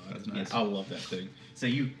 Immovable rod. That's nice. I love that thing. So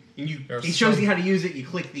it There's shows so- you how to use it. You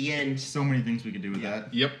click the end. So many things we could do with Yeah.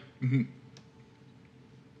 that. Yep.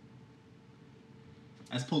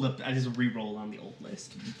 I just pulled up. I just re-rolled on the old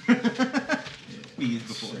list. We used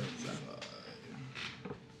before.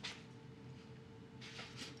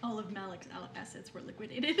 All of Malik's assets were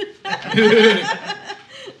liquidated.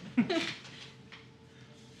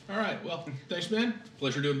 All right. Well, thanks, man.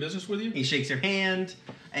 Pleasure doing business with you. He shakes your hand,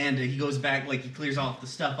 and he goes back. Like he clears off the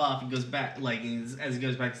stuff off. He goes back. Like as he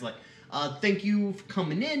goes back, he's like, "Thank you for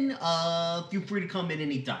coming in. Feel free to come in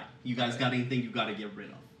anytime. You guys got anything you got to get rid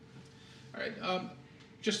of?" All right.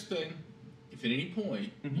 Just a thing. If at any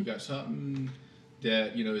point you got something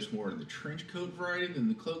that is more in the trench coat variety than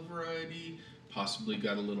the cloak variety, possibly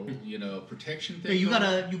got a little protection thing.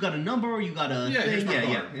 Yeah, you got a number, or you got a Yeah, here's thing. my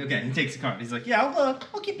Yeah. card. Okay, he takes the card. He's like, "Yeah,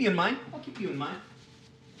 I'll keep you in mind. I'll keep you in mind."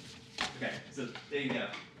 Okay, so there you go.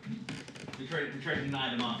 We tried to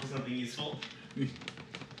deny them off for something useful.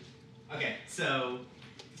 Okay, so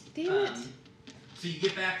Damn it. so you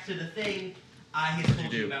get back to the thing. I had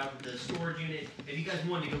told you about the storage unit. If you guys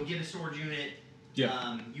want to go get a storage unit,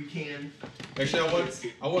 you can. Actually,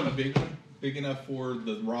 I want a big one, big enough for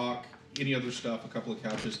the rock, any other stuff, a couple of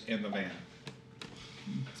couches, and the van.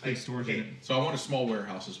 Big storage unit. So I want a small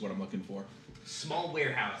warehouse is what I'm looking for. Small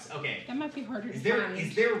warehouse. Okay. That might be harder to Is there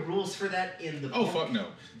find. rules for that in the Oh, book? fuck no.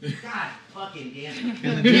 God fucking damn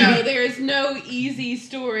it. No, there is no easy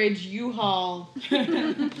storage U-Haul.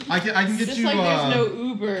 I can get Just you. like there's no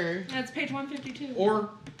Uber. That's page 152.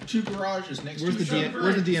 Or 2 garages next Where's to the each DM other.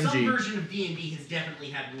 where's the Some DMG? version of D&D has definitely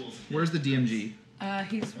had rules. Where's the DMG?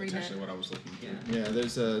 He's That's reading actually it. what I was looking for. Yeah. Yeah,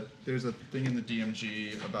 there's a thing in the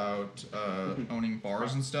DMG about owning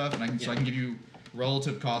bars and stuff, and I can give you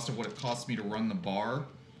relative cost of what it costs me to run the bar.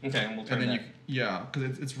 Okay, and we'll turn And then that.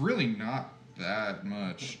 because it's really not that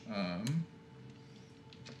much.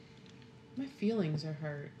 My feelings are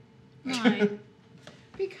hurt. Why?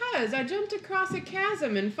 Because I jumped across a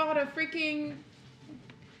chasm and fought a freaking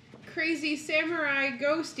crazy samurai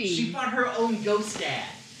ghosty. She fought her own ghost dad.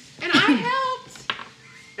 And I helped.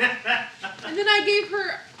 And then I gave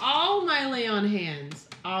her all my lay on hands.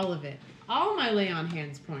 All of it. All my lay on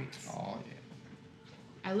hands points. Oh yeah.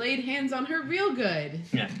 I laid hands on her real good.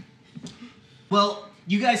 Yeah. Well,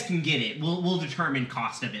 you guys can get it. We'll determine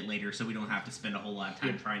cost of it later, so we don't have to spend a whole lot of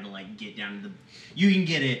time trying to get down to the. You can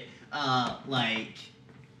get it.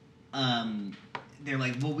 They're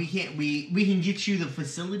like, well, we can't. We can get you the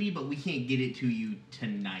facility, but we can't get it to you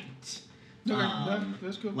tonight. Okay,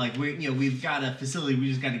 that's cool. We've got a facility. We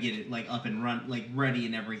just got to get it up and ready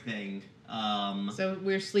and everything. So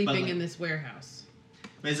we're sleeping But, in this warehouse.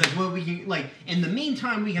 But it's like, well, we can in the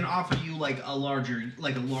meantime, we can offer you a large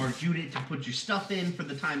unit to put your stuff in for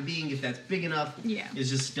the time being, if that's big enough. Yeah. It's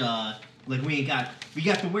just we got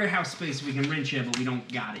the warehouse space we can rent you, but we don't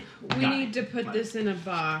got it. We need to put this in a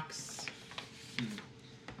box.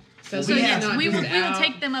 So, So We it's have- yes, not we will just out.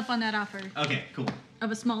 take them up on that offer Okay, cool.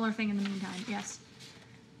 of a smaller thing in the meantime. Yes.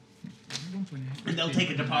 And they'll take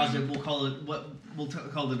a deposit. We'll call it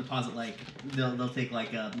call the deposit they'll take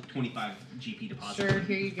a 25 GP deposit. Sure,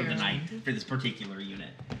 here you for go. the night for this particular unit,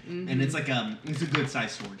 Mhm. and it's it's a good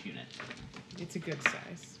size storage unit. It's a good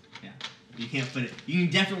size. Yeah. You can't fit it. You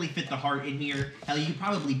can definitely fit the heart in here. Hell, you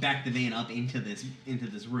probably back the van up into this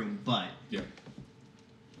room, but Yeah.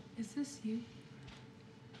 Is this you?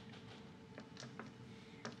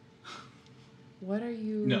 What are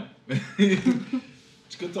you? No.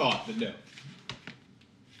 It's a good thought, but no.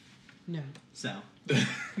 No. so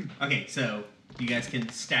okay. So you guys can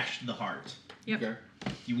stash the heart. Yep. Okay.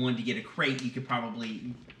 if you wanted to get a crate, you could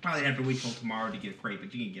probably have to wait till tomorrow to get a crate,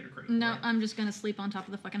 but you can get a crate. No, I'm just gonna sleep on top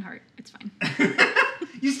of the fucking heart. It's fine.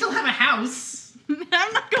 You still have a house.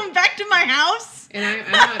 I'm not going back to my house. And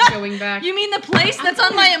I'm not going back. You mean the place that's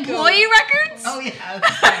on my employee records? Oh yeah.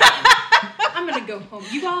 That's right. I'm gonna go home.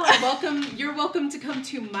 You all are welcome. You're welcome to come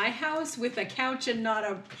to my house with a couch and not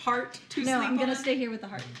a heart to No, sleep I'm gonna on. stay here with the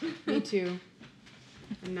heart. Me too.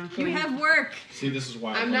 I'm not going. You have work. See, this is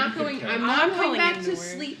why I'm not going. I'm I'm not going calling back in to the word.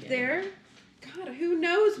 sleep there. God, who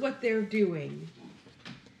knows what they're doing?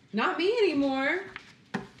 Not me anymore.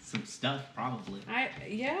 Some stuff, probably.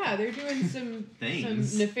 Yeah, they're doing some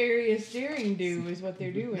Things. nefarious daring do is what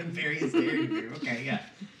they're doing. Various dairy. Okay, yeah.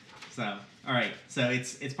 So, all right. So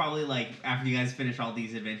it's probably like after you guys finish all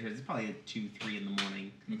these adventures, it's probably 2, 3 in the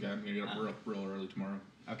morning. Okay, I'm gonna get up real early tomorrow.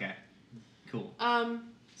 Okay, cool. So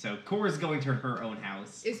So Cora's going to her own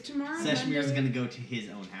house. is tomorrow Seshmir's Monday? going to go to his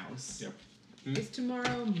own house. Yep. Is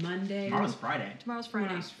tomorrow Monday? Tomorrow's Friday. Tomorrow's Friday.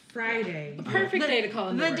 Tomorrow's Friday. The perfect day to call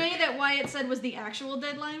in The work. day that Wyatt said was the actual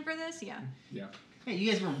deadline for this, yeah. Yeah. Hey,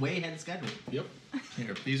 you guys were way ahead of schedule. Yep.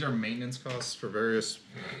 Here, these are maintenance costs for various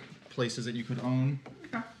places that you could own.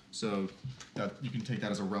 Okay. So that you can take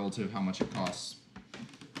that as a relative how much it costs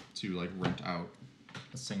to like rent out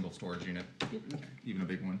a single storage unit, even a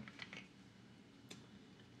big one.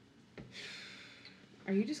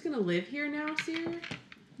 Are you just gonna live here now, Tseer?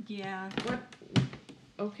 Yeah. What?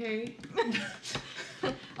 Okay.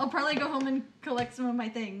 I'll probably go home and collect some of my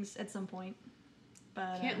things at some point.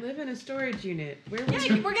 But Can't live in a storage unit. Where will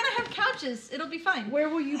yeah, you? we're gonna have couches. It'll be fine. Where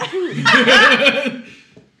will you poop?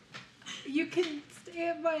 You can stay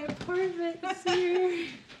at my apartment, Tseer.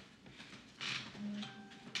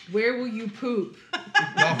 Where will you poop?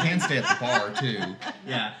 Y'all can stay at the bar too.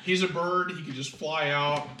 Yeah. He's a bird. He could just fly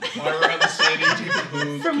out, fly around the city, take a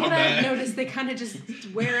poop, From come what I've back. noticed, they kind of just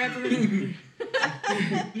wherever. Jesus.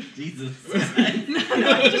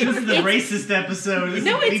 This is the racist episode. This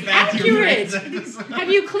No, is it's the back to your accurate. racist episode. Have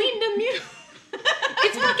you cleaned them?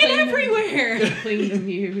 It's fucking everywhere. Clean the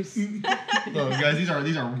muse. Look, guys, these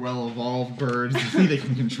are well evolved birds. They think they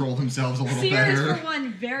can control themselves a little Sierra is, better. for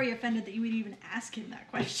one, very offended that you would even ask him that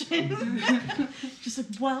question. Just like,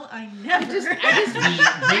 well, I never.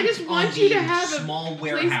 I just want you to have a small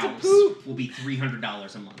place to warehouse poop. will be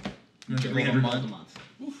 $300 a month. $300 $300 a month.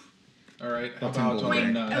 All right. How About about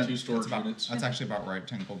 10 gold a on day. 2 storage That's units? That's actually about right,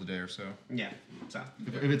 10 gold a day or so. Yeah. So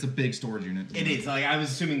If it's a big storage unit. it is. Like I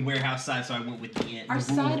was assuming warehouse size, so I went with the inn. Our the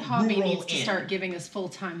side rural- hobby rural needs to inn. start giving us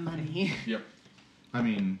full-time money. Yep. I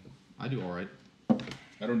mean, I do all right.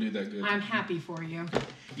 I don't do that good. I'm happy for you.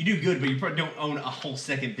 You do good, but you probably don't own a whole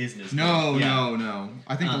second business. No, Yeah. no.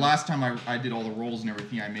 I think the last time I did all the rolls and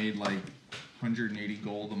everything, I made like 180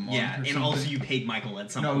 gold a month. Yeah, or and something. also you paid Michael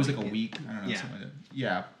at some No, point. it was like a week. I don't know. Yeah. Something like that.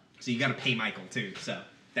 Yeah. So you got to pay Michael too. So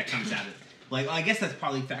that comes out of like I guess that's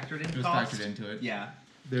probably factored into It was cost. factored into it. Yeah.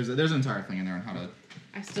 There's an entire thing in there on how to.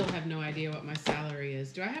 I still have no idea what my salary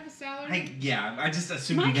is. Do I have a salary? I just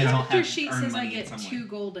assumed My you guys all character have sheet earned says I money in get some 2 way.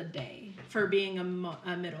 gold a day for being a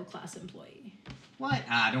middle-class employee. What?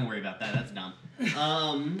 Don't worry about that. That's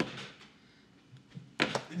dumb.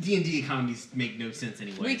 D&D economies make no sense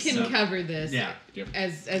anyway. We can so. cover this Yeah.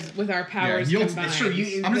 as with our powers you'll- combined. Sure, I'm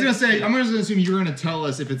just gonna say. I'm just gonna assume you're gonna tell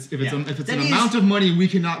us if it's Yeah. an That an is- amount of money we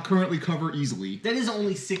cannot currently cover easily. That is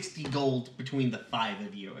only 60 gold between the 5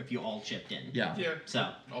 of you if you all chipped in. Yeah. Yeah.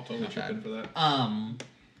 So, I'll totally Not chip bad. in for that.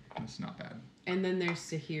 It's not bad. And then there's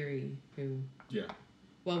Sahiri, who. Yeah.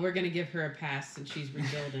 Well, we're gonna give her a pass since she's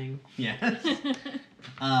rebuilding. yeah.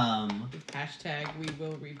 Hashtag we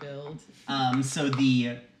will rebuild.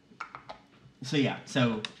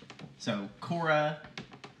 So Cora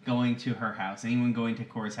going to her house. Anyone going to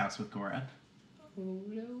Cora's house with Cora? Oh,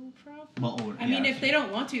 no problem. Well, I mean, if they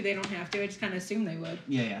don't want to, they don't have to. I just kind of assume they would.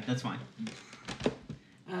 Yeah, that's fine.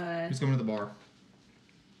 Who's going to the bar?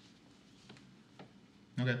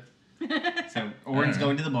 Okay. So Orin's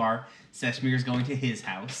going to the bar. Seshmir's going to his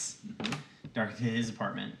house, to his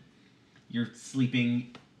apartment. You're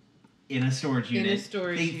sleeping in a storage In a unit.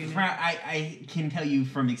 storage unit. I can tell you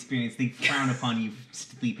from experience, they frown upon you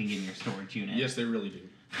sleeping in your storage unit. Yes, they really do.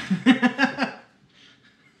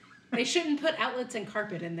 They shouldn't put outlets and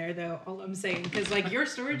carpet in there, though. All I'm saying, because like your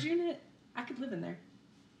storage unit, I could live in there.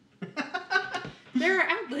 There are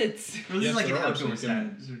outlets. Well, this Yes, is like an there are, so outdoor you set.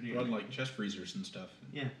 can run like chest freezers and stuff.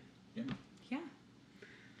 Yeah. Yeah. Yeah.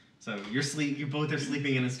 So you both are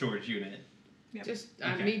sleeping in a storage unit. Yep. Just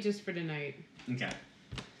Okay. me just for tonight. Okay.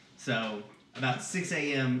 So about 6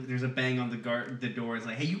 a.m. there's a bang on the door. It's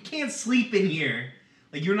like, hey, you can't sleep in here.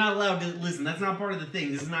 Like, you're not allowed to... Listen, that's not part of the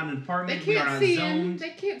thing. This is not an They apartment. We are can't not see zoned. in. They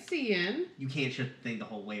can't see in. You can't shut the thing the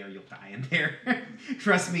whole way or you'll die in there.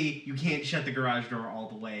 Trust me, you can't shut the garage door all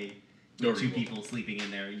the way. Or With you two won't. people sleeping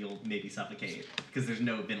in there, you'll maybe suffocate. Because there's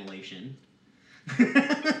no ventilation.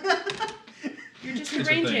 You're just It's a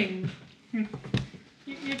thing. arranging.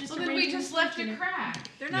 You're just Well, then we arranging just the left storage a unit. crack.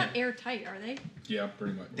 They're not airtight, are they? Yeah,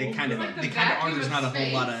 pretty much. They Well, kind of It's like the they kind of are. vacuum There's of not a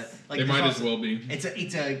whole lot of space. like. they there's might as also- well be.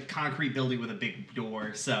 It's a concrete building with a big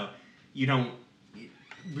door, so you don't.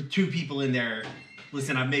 With two people in there,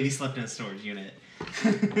 listen, I've maybe slept in a storage unit.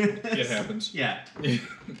 It happens. Yeah.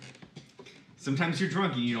 Sometimes you're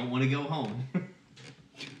drunk and you don't want to go home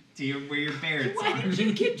to where your parents Why are. did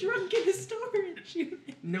you get drunk in a storage unit?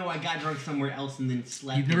 No, I got drunk somewhere else and then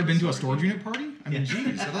slept. You've never in been to a storage storage unit party? I mean, Yeah.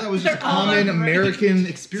 jeez. I thought that was just a They're all common over American So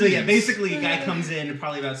experience. yeah, basically, a guy comes in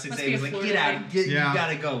probably about 6 Must a.m. be a He's like, Florida "Get out! thing. Yeah. You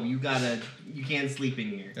gotta go! You can't sleep in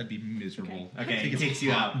here." That'd be miserable. Okay, I he think it's takes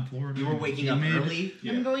you hot out. in Florida. You were waking up Humid. early.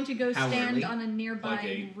 Yeah. I'm going to go How stand early? on a nearby Like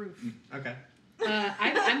 8. roof. Okay.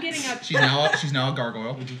 I'm getting up. She's now a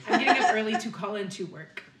gargoyle. I'm getting up early to call into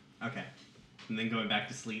work. Okay. And then going back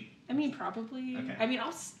to sleep. I mean, probably. Okay. I mean,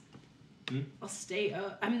 I'll stay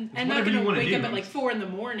up. I'm not whatever you gonna wanna wake do. up at like 4 a.m.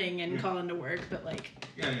 and Yeah. call into work, but like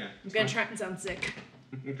Yeah. I'm It's gonna fine. try and sound sick.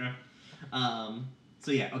 Okay.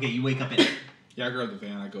 So yeah. Okay. You wake up in. Yeah, I grab the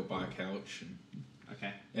van. I go buy a couch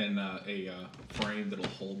Okay. and a frame that'll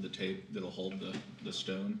hold the tape. That'll hold the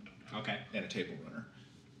stone Okay. and a table runner.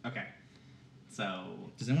 Okay. So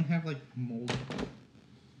Does anyone have like mold?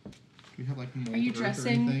 Do you have like mold? Are you earth or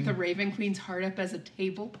dressing anything? the Raven Queen's heart up as a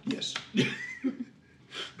table? Yes.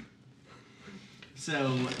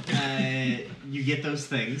 So you get those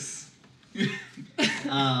things. You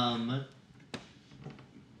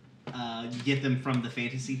get them from the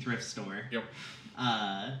fantasy thrift store. Yep.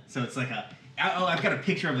 So it's like I've got a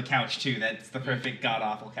picture of a couch too. That's the perfect god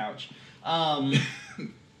awful couch.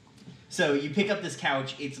 So you pick up this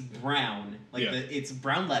couch. It's brown, Yeah. it's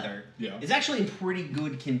brown leather. Yeah. It's actually in pretty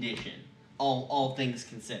good condition, all things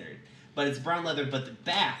considered. But it's brown leather, but the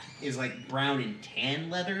back is like brown and tan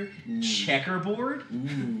leather, checkerboard.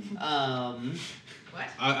 Ooh. What?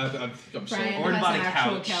 I'm Brian sorry. Or has bought an a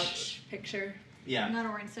actual couch. picture. Yeah. Not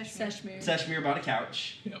orange Seshmir. Seshmir. Seshmir bought a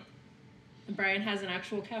couch. Yep. And Brian has an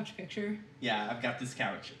actual couch picture Yeah, I've got this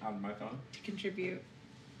couch on my phone. to contribute.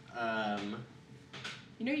 Yeah,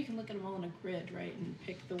 You know you can look at them all on a grid, right, and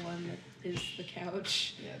pick the one that is the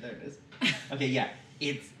couch. there it is. Okay, yeah.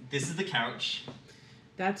 This is the couch.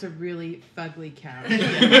 That's a really fugly couch.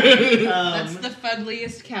 That's That's the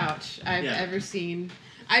fuggliest couch I've Yeah. ever seen.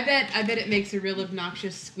 I bet it makes a real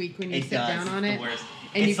obnoxious squeak when you It sit does. down on It's it. the worst.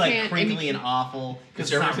 And It's you like can't- crinkly and and you- awful.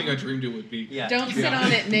 It's not- everything I dreamed it would be. Yeah. Don't sit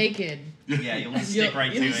on it naked. Yeah, you'll stick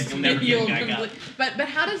right to it. You'll never you'll get back up. But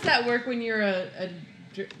how does that work when you're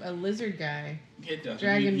a lizard guy? It doesn't.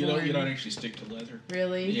 Dragonborn. You don't actually stick to leather.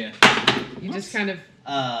 Really? Yeah. You just kind of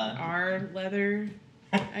Uh, are leather,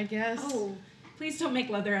 I guess. Oh, please don't make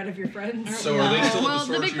leather out of your friends. So are they still Well, at the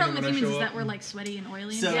the storage big problem unit with when I humans show is up? that we're like sweaty and oily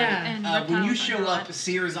and So, stuff, and when you reptiles show are up, not.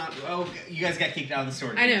 Seer is on. Oh, you guys got kicked out of the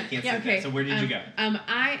store. I know. You can't Yeah, sit there. okay. So where did you go?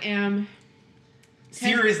 I am.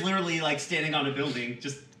 Seer is literally like standing on a building,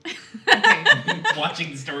 just Okay. watching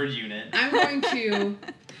the storage unit. I'm going to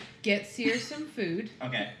get Seer some food.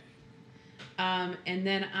 Okay. And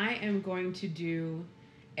then I am going to do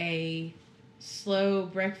a slow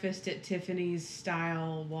breakfast at Tiffany's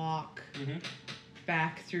style walk Mm-hmm.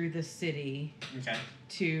 back through the city Okay.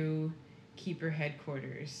 to Keeper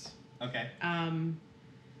headquarters. Okay.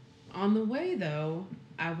 On the way, though,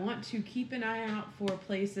 I want to keep an eye out for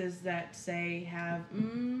places that, say, have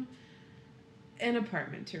an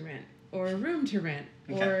apartment to rent or a room to rent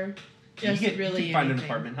Okay. or just you really can find anything. an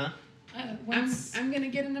apartment, huh? I'm gonna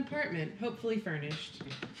get an apartment, hopefully furnished.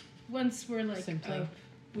 Once we're like Simply. up,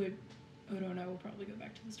 Odo and I will probably go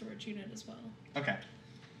back to the storage unit as well. Okay.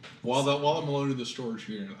 While I'm alone in the storage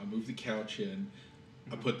unit, I move the couch in.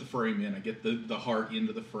 I put the frame in. I get the heart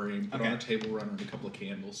into the frame. Put on Okay. a table runner and a couple of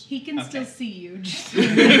candles. He can Okay. still see you. Just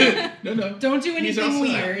No. don't do He's anything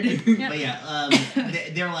outside. weird. But yeah,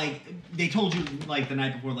 they're like, they told you like the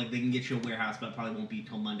night before, like they can get you a warehouse, but it probably won't be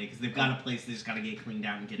till Monday because they've got a place. They just got to get cleaned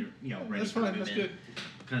out and get it, ready That's for fine. the move That's in. good.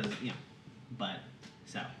 Because but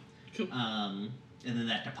so, Cool. and then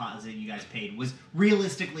that deposit you guys paid was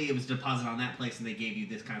realistically it was a deposit on that place, and they gave you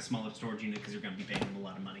this kind of smaller storage unit because you're going to be paying them a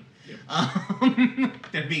lot of money. Yep.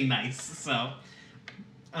 They're being nice, so.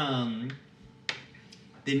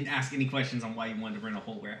 Didn't ask any questions on why you wanted to rent a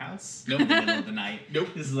whole warehouse Nope. in the middle of the night. Nope.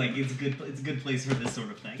 This is like it's a good place for this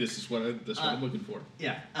sort of thing. This is what I'm looking for.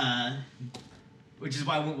 Yeah. which is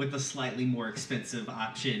why I went with the slightly more expensive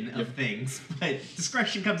option of things. But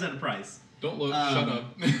discretion comes at a price. Don't look. Shut up.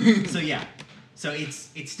 So yeah, so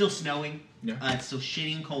it's still snowing. Yeah. It's still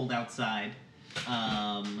shitting cold outside.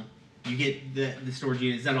 You get the storage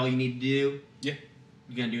unit. Is that all you need to do? Yeah.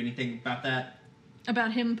 You gonna do anything about that?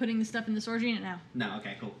 About him putting the stuff in the storage unit? No. No.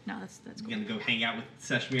 Okay. Cool. No, that's You cool. gonna go hang out with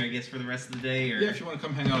Seshmir, I guess, for the rest of the day, or Yeah, if you want to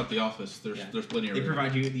come hang out at the office, there's plenty of they room.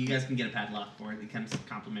 provide you. You guys can get a padlock for it. It comes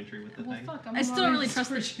complimentary with the Well, thing. fuck, I still don't really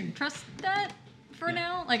trust that for Yeah.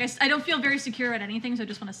 now. Like, I don't feel very secure at anything, so I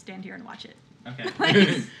just want to stand here and watch it. Okay.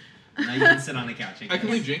 Like, Now you can sit on the couch. I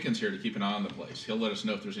can leave Jenkins here to keep an eye on the place. He'll let us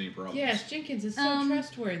know if there's any problems. Yes, Jenkins is so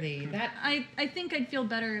trustworthy. That I think I'd feel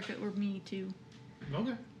better if it were me, too.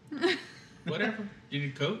 Okay. Whatever. Do you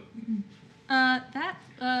need a coat?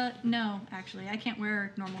 No, actually. I can't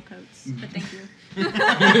wear normal coats, but thank you.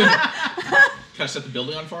 Can I set the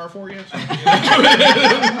building on fire for you?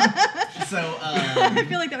 So, I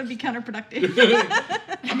feel like that would be counterproductive.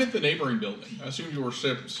 I'm at the neighboring building. I assume you were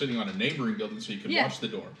sitting on a neighboring building so you could watch the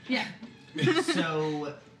door. Yeah.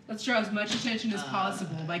 so Let's draw as much attention as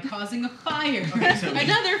possible by causing a fire. Okay, so-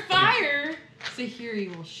 Another fire.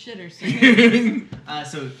 Sahiri will shit herself.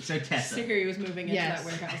 so Tessa. Sahiri was moving into Yes. that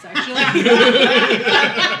warehouse, actually.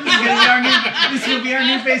 This will be our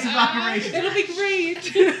new base of operations. It'll be great.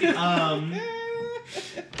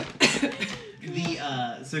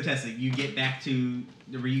 So Tessa, you get back to.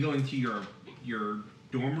 Were you going to your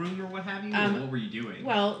dorm room or what have you? Or what were you doing?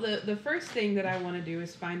 Well, the first thing that I want to do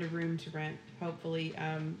is find a room to rent, hopefully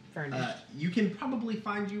furnished. You can probably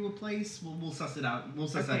find you a place. We'll suss it out. We'll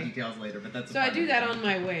suss out Okay. details later. But that's. So I do that on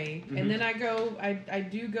my way, and then I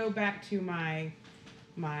do go back to my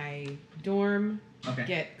dorm, Okay.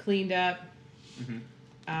 get cleaned up.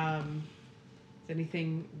 Mm-hmm. Is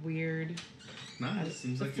anything weird? No, it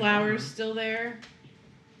seems The like your flowers dorm. still there?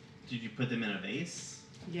 Did you put them in a vase?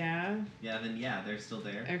 Yeah. Yeah. Then they're still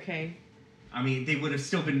there. Okay. I mean, they would have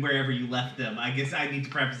still been wherever you left them. I guess I need to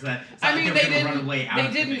preface that. It's I not mean, like they they were gonna didn't. run away out They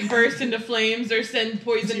of the didn't vase. burst into flames or send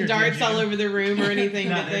poison darts all over the room or anything.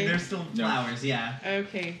 No, did they? they're still flowers. Yeah.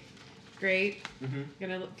 Okay. Great. Mm-hmm.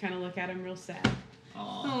 Gonna kind of look at them real sad.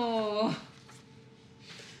 Aww. Oh.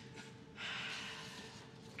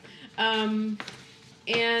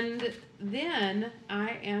 And then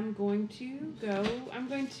I am going to go. I'm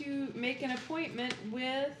going to make an appointment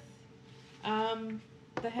with,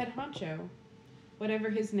 the head honcho, whatever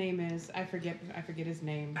his name is. I forget his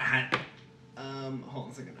name. Hold on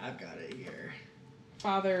a second. I've got it here.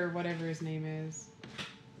 Father, whatever his name is.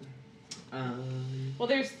 Well,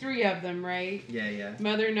 there's 3 of them, right? Yeah.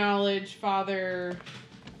 Mother knowledge, father.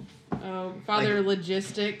 Father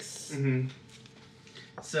logistics. Mm-hmm.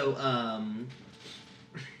 So,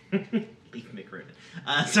 Leaf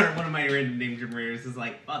McRibbon. Sorry, one of my random name generators is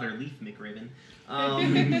like Father Leaf McRibbon.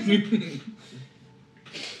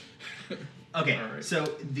 Okay, Alright. so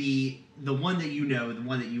the one that you know, the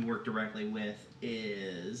one that you work directly with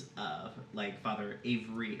is Father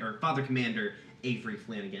Avery or Father Commander Avery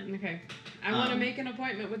Flanagan. Okay. I want to make an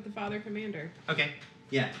appointment with the father commander. Okay,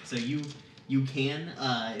 yeah. So you can.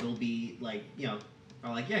 It'll be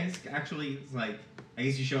he's actually I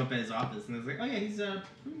guess you show up at his office and it's like, oh yeah, he's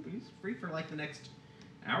free for the next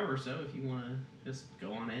hour or so if you want to just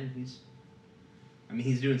go on in.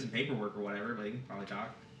 He's doing some paperwork or whatever, but he can probably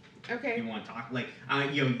talk. Okay. If you want to talk,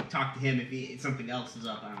 talk to him if something else is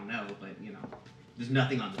up. I don't know, but there's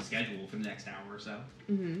nothing on the schedule for the next hour or so.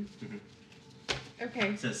 Mm-hmm. Okay.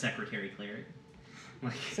 It says secretary cleric.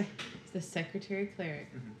 It's the secretary cleric.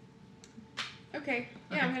 Mm-hmm. Okay.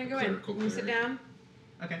 Yeah, I'm gonna go in. Clerical Can we sit cleric. down?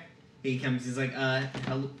 Okay. He comes. He's like,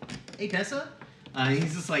 hello, hey Tessa.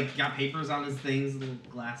 He's just got papers on his things, little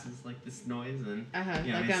glasses, this noise, and Like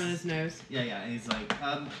down on his nose. Yeah. And he's like,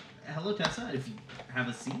 hello Tessa. If you have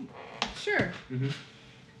a seat. Sure. Mm-hmm.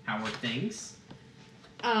 How are things?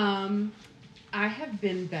 I have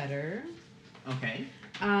been better. Okay.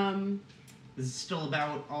 Is it still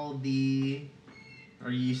about all the? Are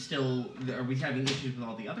we having issues with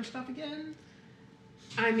all the other stuff again?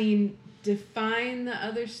 I mean, define the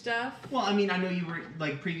other stuff. Well, I know you were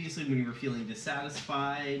previously when you were feeling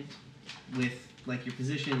dissatisfied with your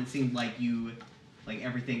position. It seemed like you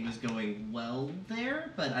everything was going well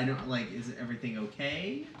there, but I don't is everything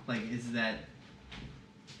okay? Is that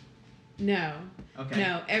No. okay?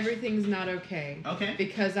 No, everything's not okay. Okay.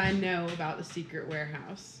 Because I know about the secret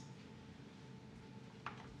warehouse.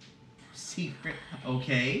 Secret.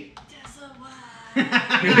 Okay. Tessa,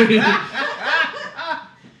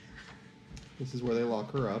 This is where they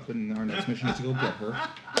lock her up, and our next mission is to go get her.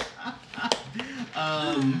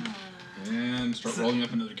 And start rolling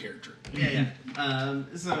up another character. Yeah.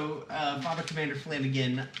 So, Father Commander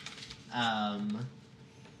Flanagan,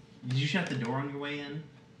 did you shut the door on your way in?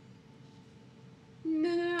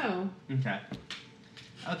 No. Okay.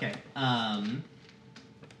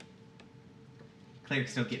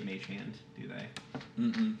 Clerics don't get Mage Hand, do they?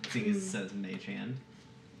 Mm-mm. Seeing as it says Mage Hand.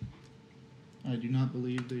 I do not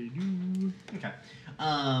believe they do. Okay.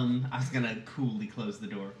 I was gonna coolly close the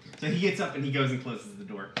door. So he gets up and he goes and closes the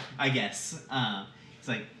door. I guess. It's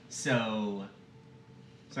like, so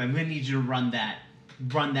I'm gonna need you to run that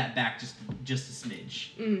back just a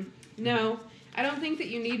smidge. No, I don't think that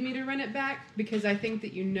you need me to run it back because I think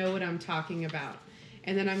that you know what I'm talking about.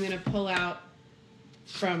 And then I'm going to pull out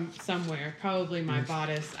from somewhere, probably my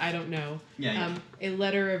bodice, I don't know, a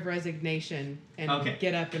letter of resignation and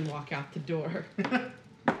get up and walk out the door. And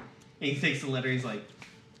he takes the letter, he's like,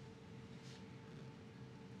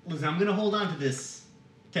 listen, I'm going to hold on to this,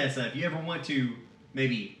 Tessa. If you ever want to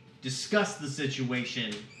maybe discuss the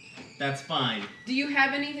situation, that's fine. Do you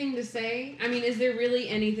have anything to say? I mean, is there really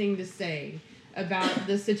anything to say about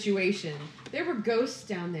the situation? There were ghosts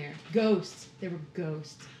down there. Ghosts. There were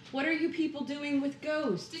ghosts. What are you people doing with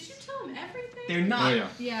ghosts? Did you tell him everything? They're not. Oh,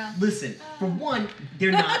 Yeah. Listen, for one,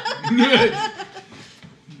 they're not.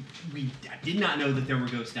 I did not know that there were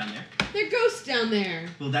ghosts down there. There are ghosts down there.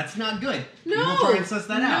 Well, that's not good. No. We will try and suss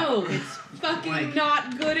that out. No, it's fucking Like,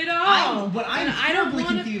 not good at all. What I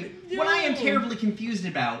am terribly confused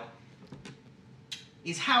about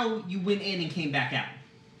is how you went in and came back out.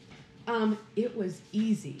 It was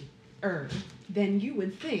easier than you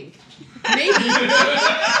would think. Maybe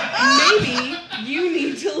you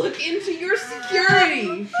need to look into your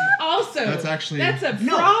security. Also, that's a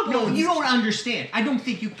problem. No, you don't understand. I don't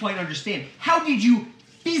think you quite understand. How did you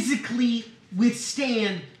physically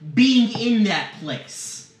withstand being in that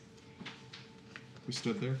place? We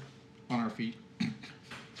stood there on our feet.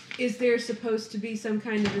 Is there supposed to be some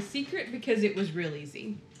kind of a secret? Because it was real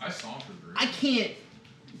easy. I saw him for I can't.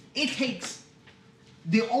 It takes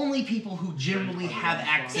the only people who generally have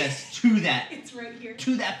access to that It's right here.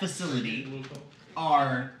 to that facility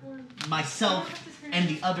are myself and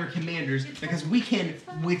the other commanders, because we can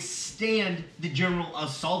withstand the general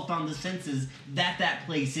assault on the senses that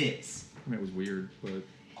place is. I mean, it was weird, but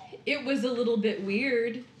It was a little bit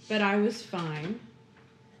weird, but I was fine.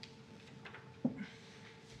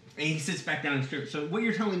 And he sits back down and strips. So what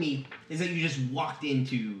you're telling me is that you just walked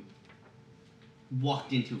into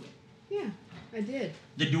it. Yeah, I did.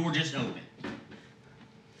 The door just opened.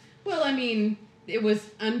 Well, I mean, it was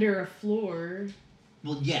under a floor.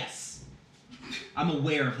 Well, yes. I'm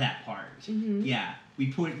aware of that part. Mm-hmm. Yeah.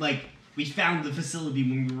 We found the facility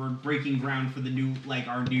when we were breaking ground for the new,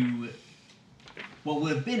 what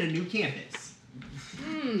would have been a new campus.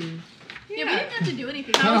 Yeah, we didn't have to do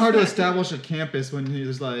anything. kind of hard to establish a campus when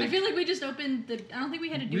there's I feel like we just opened the. I don't think we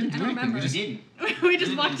had to do We it. I didn't don't do remember. anything, We didn't. We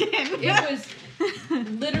just walked in. It was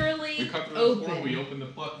literally We cut through the open. floor, we opened the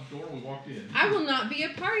door, and we walked in. I will not be a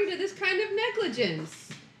party to this kind of negligence.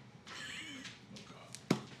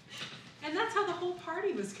 And that's how the whole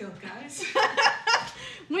party was killed, guys.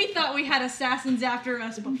 We thought we had assassins after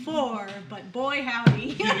us before, but boy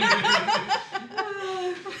howdy.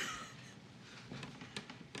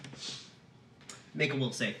 Make a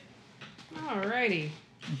will save. Alrighty.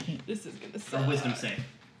 This is gonna Or suck. wisdom save.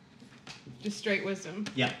 Just straight wisdom.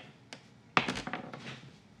 Yep.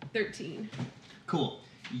 13. Cool.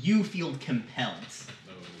 You feel compelled.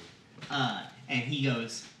 And he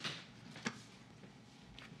goes,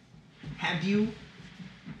 have you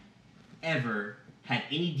ever had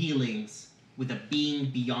any dealings with a being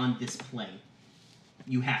beyond this plane?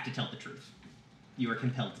 You have to tell the truth. You are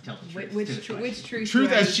compelled to tell the truth. Which to the question. truth? truth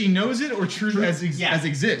do I- as she knows it, or truth as Yeah. as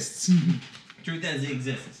exists. Truth as it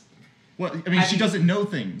exists. What I mean, Have she you- doesn't know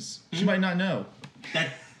things. She might not know.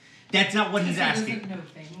 That's not what he's He asking. doesn't know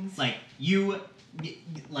things.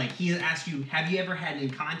 He asked you, have you ever had any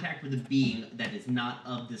contact with a being that is not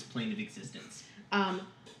of this plane of existence?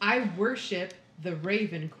 I worship the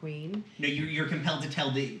Raven Queen. No, you're compelled to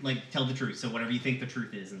tell the truth. So whatever you think the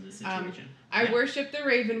truth is in this situation. I Yeah. worship the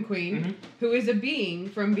Raven Queen, who is a being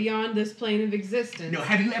from beyond this plane of existence. No,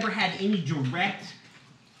 have you ever had any direct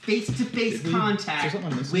face-to-face Did we- contact is there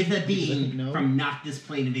something I'm missing? with a Because I being didn't know. from not this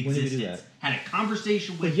plane of When did we do existence? that? Had a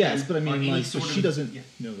conversation with But yes, them, but I or mean, any like, so sort she of- doesn't yeah.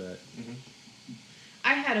 know that.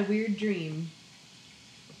 I had a weird dream.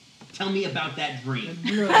 Tell me about that dream.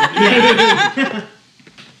 Really.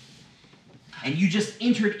 And you just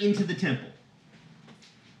entered into the temple.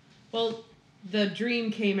 Well, the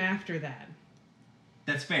dream came after that.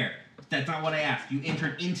 That's fair. That's not what I asked. You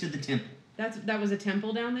entered into the temple. That was a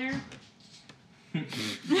temple down there?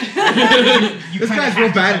 This guy's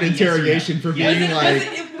real bad at interrogation for being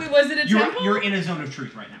Was it a temple? You're in a zone of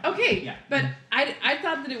truth right now. Okay, Yeah. but I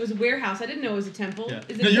thought that it was a warehouse. I didn't know it was a temple. Yeah.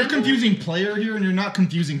 Is it No, a you're temple? confusing player here, and you're not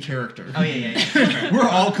confusing character. Oh yeah. We're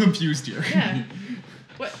all confused here. Yeah.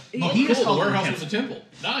 What? Well, he just Cool, the called it a warehouse was a temple.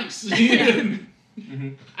 temple. Nice.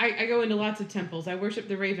 I go into lots of temples. I worship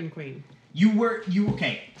the Raven Queen. You went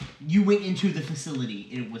into the facility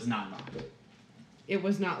and it was not locked. It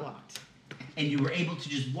was not locked. And you were able to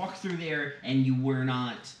just walk through there and you were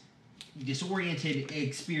not disoriented,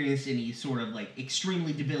 experienced any sort of like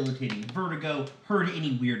extremely debilitating vertigo, heard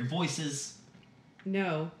any weird voices.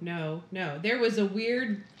 No. There was a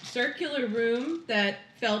weird circular room that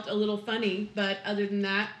felt a little funny, but other than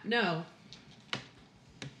that, no.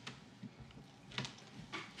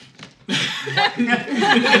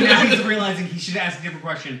 Now he's realizing he should ask a different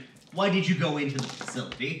question. Why did you go into the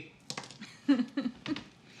facility?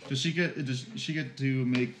 Does she get to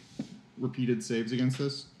make repeated saves against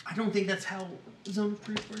this? I don't think that's how Zone of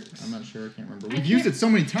Truth works. I'm not sure. I can't remember. I We've used can't- it so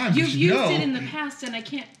many times. You've you should used know. it in the past, and I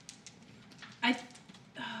can't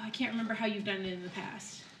remember how you've done it in the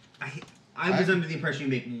past. I was under the impression you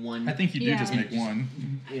make one. I think you do Yeah. just make one.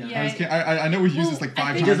 Yeah. I know we've used Well, this like I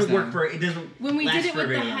 5 think- It times doesn't work now. for. It doesn't. When we last did it for a with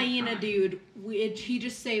the very long hyena time. dude, he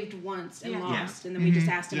just saved once and Yeah. lost, and then we just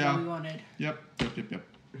asked him Yeah. what we wanted. Yep.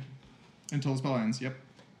 Until the spell ends. Yep.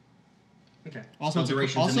 Okay. Also, So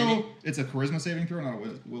duration's a minute. it's a charisma saving throw, not a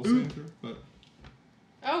will saving throw. But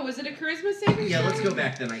Oh, was it a charisma saving Yeah, throw? let's go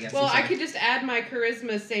back then. I guess. Well, I'm I sorry. could just add my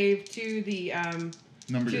charisma save to the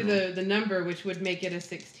number to you roll. the number, which would make it a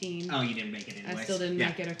 16. Oh, you didn't make it anyways. I still didn't Yeah.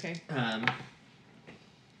 make it. Okay.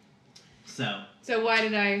 So why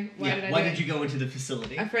did I? Why did you go into the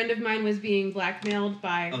facility? A friend of mine was being blackmailed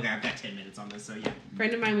by. Okay, I've got 10 minutes on this, so yeah. A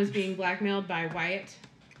friend of mine was being blackmailed by Wyatt,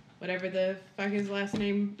 whatever the fuck his last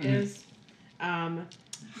name is, and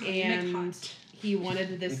McHot. he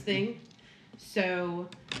wanted this thing, so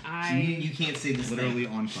You can't say this Literally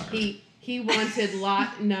on fire. he wanted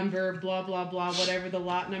lot number blah blah blah whatever the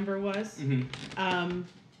lot number was. Mm-hmm.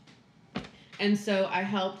 And so I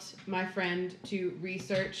helped my friend to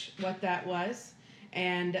research what that was.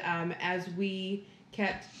 And as we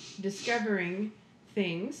kept discovering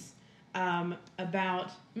things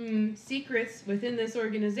about secrets within this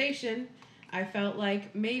organization, I felt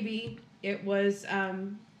like maybe it was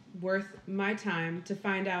worth my time to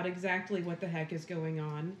find out exactly what the heck is going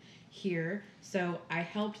on here. So I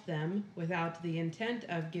helped them without the intent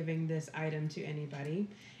of giving this item to anybody.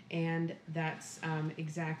 And that's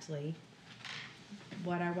exactly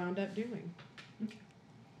what I wound up doing.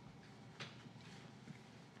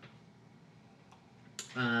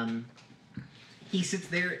 He sits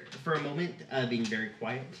there for a moment, being very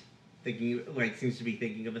quiet, thinking, like, seems to be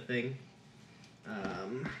thinking of a thing.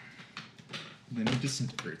 Then he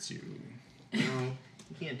disintegrates you. No,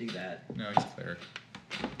 you can't do that. No, he's a cleric.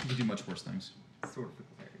 He can do much worse things. Sort of a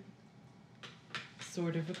cleric.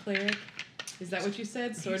 Sort of a cleric? Is that what you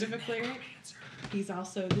said? Sort of a cleric? He's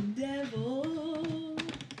also the devil.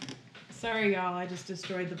 Sorry, y'all. I just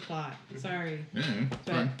destroyed the plot. Sorry. Yeah, it's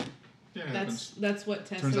But fine. Yeah, it that's happens. what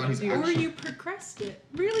Tessa Turns out would he's do. Or actually- you progressed it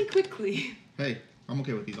really quickly. Hey, I'm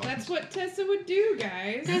okay with these options. That's what Tessa would do,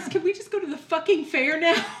 guys. Guys, can we just go to the fucking fair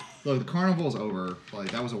now? Look, the carnival's over.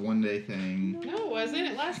 Like, that was a one-day thing. No, it wasn't.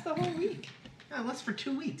 It lasts the whole week. No, that's for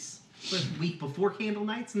 2 weeks. The week before Candle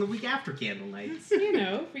Nights and the week after Candle Nights. You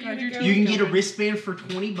know, for you to go. You can get a going. wristband for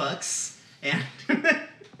 $20, and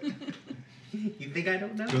you think I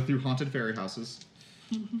don't know? Go through haunted fairy houses.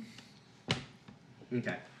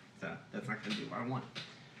 Okay, so that's not gonna do what I want.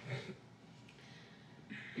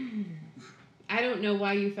 I don't know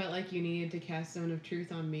why you felt like you needed to cast Zone of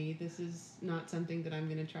Truth on me. This is not something that I'm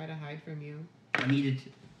going to try to hide from you. I needed to.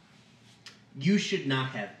 You should not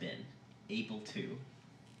have been able to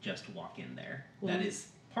just walk in there. Well- That is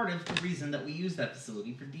part of the reason that we use that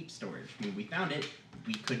facility for deep storage. When we found it,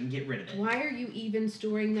 we couldn't get rid of it. Why are you even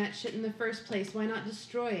storing that shit in the first place? Why not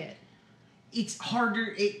destroy it? It's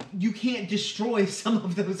harder. You can't destroy some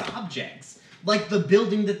of those objects. Like the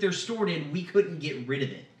building that they're stored in, we couldn't get rid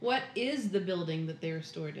of it. What is the building that they're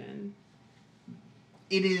stored in?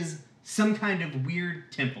 It is some kind of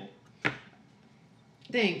weird temple.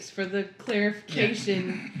 Thanks for the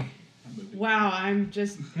clarification. Wow, I'm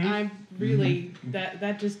really,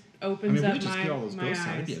 that just opens up my eyes.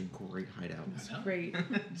 that'd be a great hideout. It's great.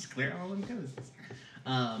 Just clear all them ghosts.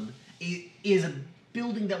 It is a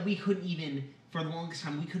building that we couldn't even, for the longest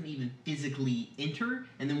time, we couldn't even physically enter.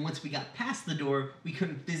 And then once we got past the door, we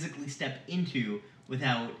couldn't physically step into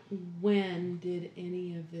without. When did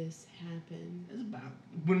any of this happen? It was about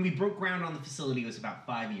when we broke ground on the facility. It was about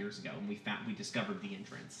 5 years ago, and we discovered the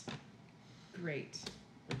entrance. Great.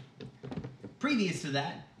 Previous to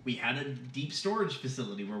that, we had a deep storage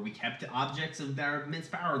facility where we kept objects of our immense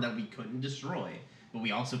power that we couldn't destroy, but we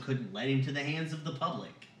also couldn't let into the hands of the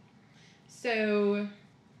public. So,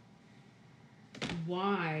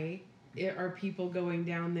 why are people going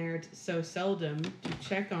down there so seldom to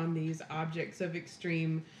check on these objects of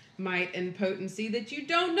extreme might and potency that you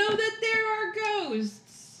don't know that there are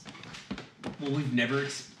ghosts? Well, we've never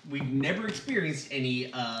experienced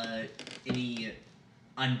any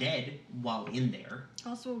undead while in there.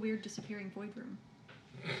 Also a weird disappearing void room.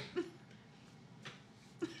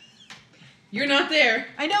 You're not there.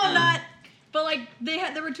 I know I'm not, but like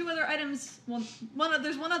there were 2 other items. Well,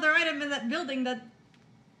 there's one other item in that building that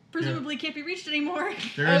presumably can't be reached anymore.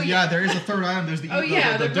 There is a third item. There's the the room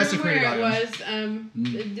desecrated where it item.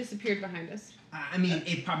 was, it disappeared behind us. I mean,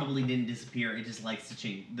 it probably didn't disappear. It just likes to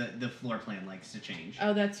change. The floor plan likes to change.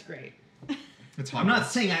 Oh, that's great. It's I'm not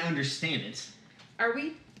saying I understand it. Are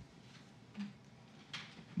we?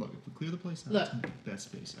 Look, if we clear the place out, Look. it's the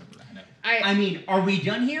best space ever. I know. I mean, are we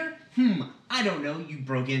done here? I don't know. You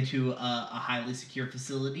broke into a highly secure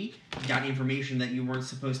facility, got information that you weren't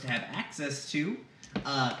supposed to have access to,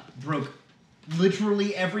 broke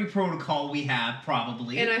literally every protocol we have,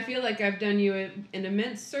 probably. And I feel like I've done you an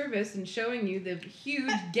immense service in showing you the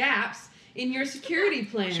huge gaps in your security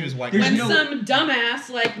plan. She was white. When some dumbass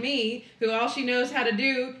like me, who all she knows how to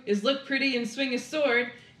do is look pretty and swing a sword,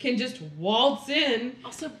 can just waltz in.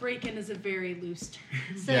 Also, break-in is a very loose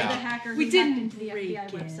term. Says Yeah. the hacker We who didn't hacked into the FBI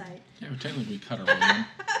break in. website. Yeah, but technically we cut our way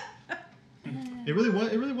in. It really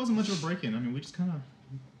wasn't much of a break-in. I mean, we just kind of.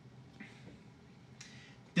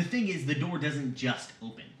 The thing is, the door doesn't just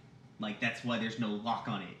open. Like, that's why there's no lock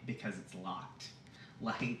on it, because it's locked.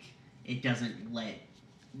 Like, it doesn't let...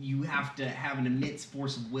 You have to have an immense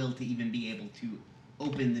force of will to even be able to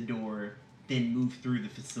open the door, then move through the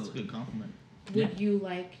It's a facility. good compliment. Would you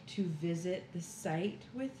like to visit the site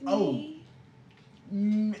with me? Oh.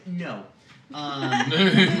 No. I'll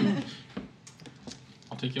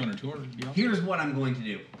take you on a tour. Here's what I'm going to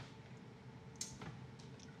do.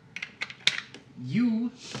 You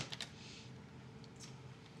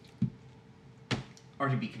are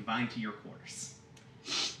to be confined to your quarters.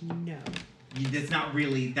 No. That's not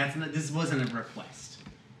really. This wasn't a request.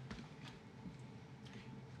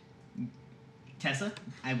 Tessa,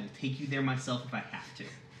 I will take you there myself if I have to.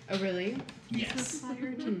 Oh, really? Yes.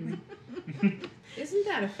 Isn't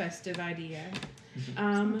that a festive idea?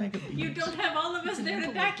 You don't have all of us there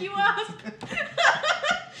to back you up.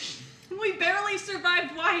 We barely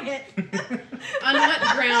survived Wyatt. On what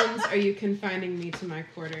grounds are you confining me to my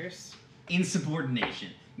quarters? Insubordination.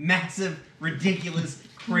 Massive, ridiculous,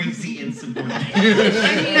 crazy insubordination.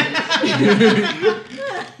 I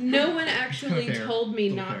mean, no one actually Fair. told me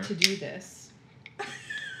Totally not fair. to do this.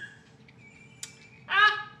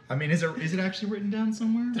 I mean, is it actually written down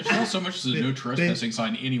somewhere? There's not so much as a no trespassing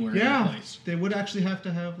sign anywhere in that Yeah, place. they would actually have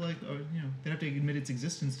to have they'd have to admit its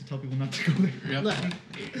existence to tell people not to go there. Yep. Look,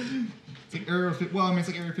 It's like Area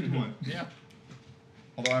 51. Yeah.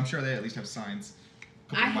 Although I'm sure they at least have signs.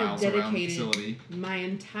 A I couple have miles around the dedicated facility. my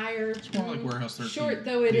entire, It's more like Warehouse 13. short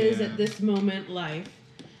though it is Yeah. at this moment, life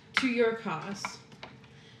to your cause.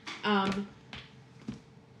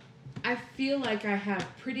 I feel like I have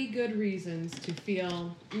pretty good reasons to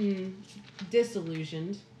feel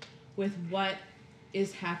disillusioned with what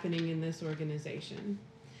is happening in this organization.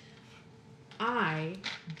 I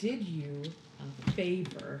did you a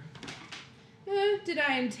favor. Did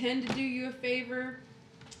I intend to do you a favor?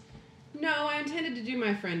 No, I intended to do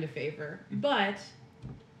my friend a favor. But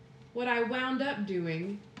what I wound up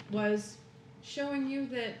doing was showing you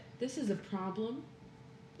that this is a problem.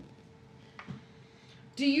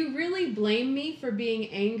 Do you really blame me for being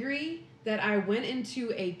angry that I went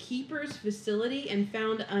into a keeper's facility and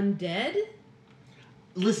found undead?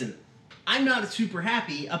 Listen, I'm not super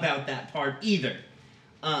happy about that part either.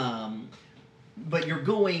 But you're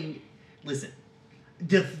going... Listen,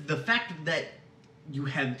 the fact that you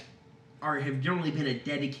have generally been a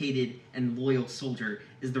dedicated and loyal soldier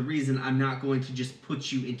is the reason I'm not going to just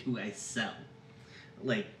put you into a cell.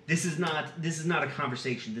 Like, this is not a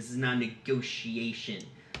conversation. This is not a negotiation.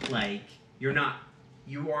 Like, you are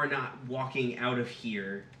not walking out of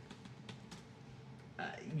here.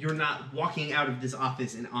 You're not walking out of this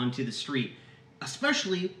office and onto the street,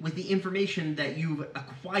 especially with the information that you've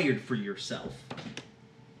acquired for yourself.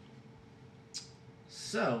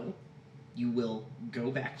 So, you will go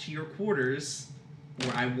back to your quarters,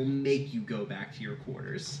 or I will make you go back to your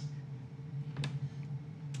quarters.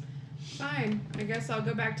 Fine. I guess I'll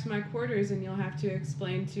go back to my quarters and you'll have to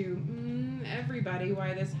explain to everybody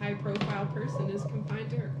why this high-profile person is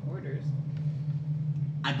confined to her quarters.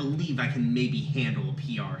 I believe I can maybe handle a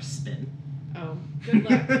PR spin. Oh, good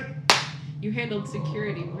luck. You handled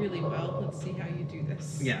security really well. Let's see how you do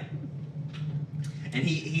this. Yeah. And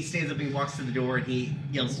he stands up and he walks to the door and he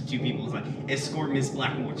yells to two people. He's like, escort Miss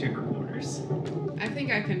Blackmore to her quarters. I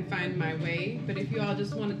think I can find my way, but if you all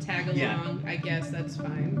just want to tag along, I guess that's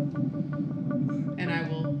fine. And I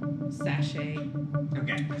will sashay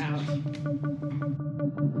Okay. out.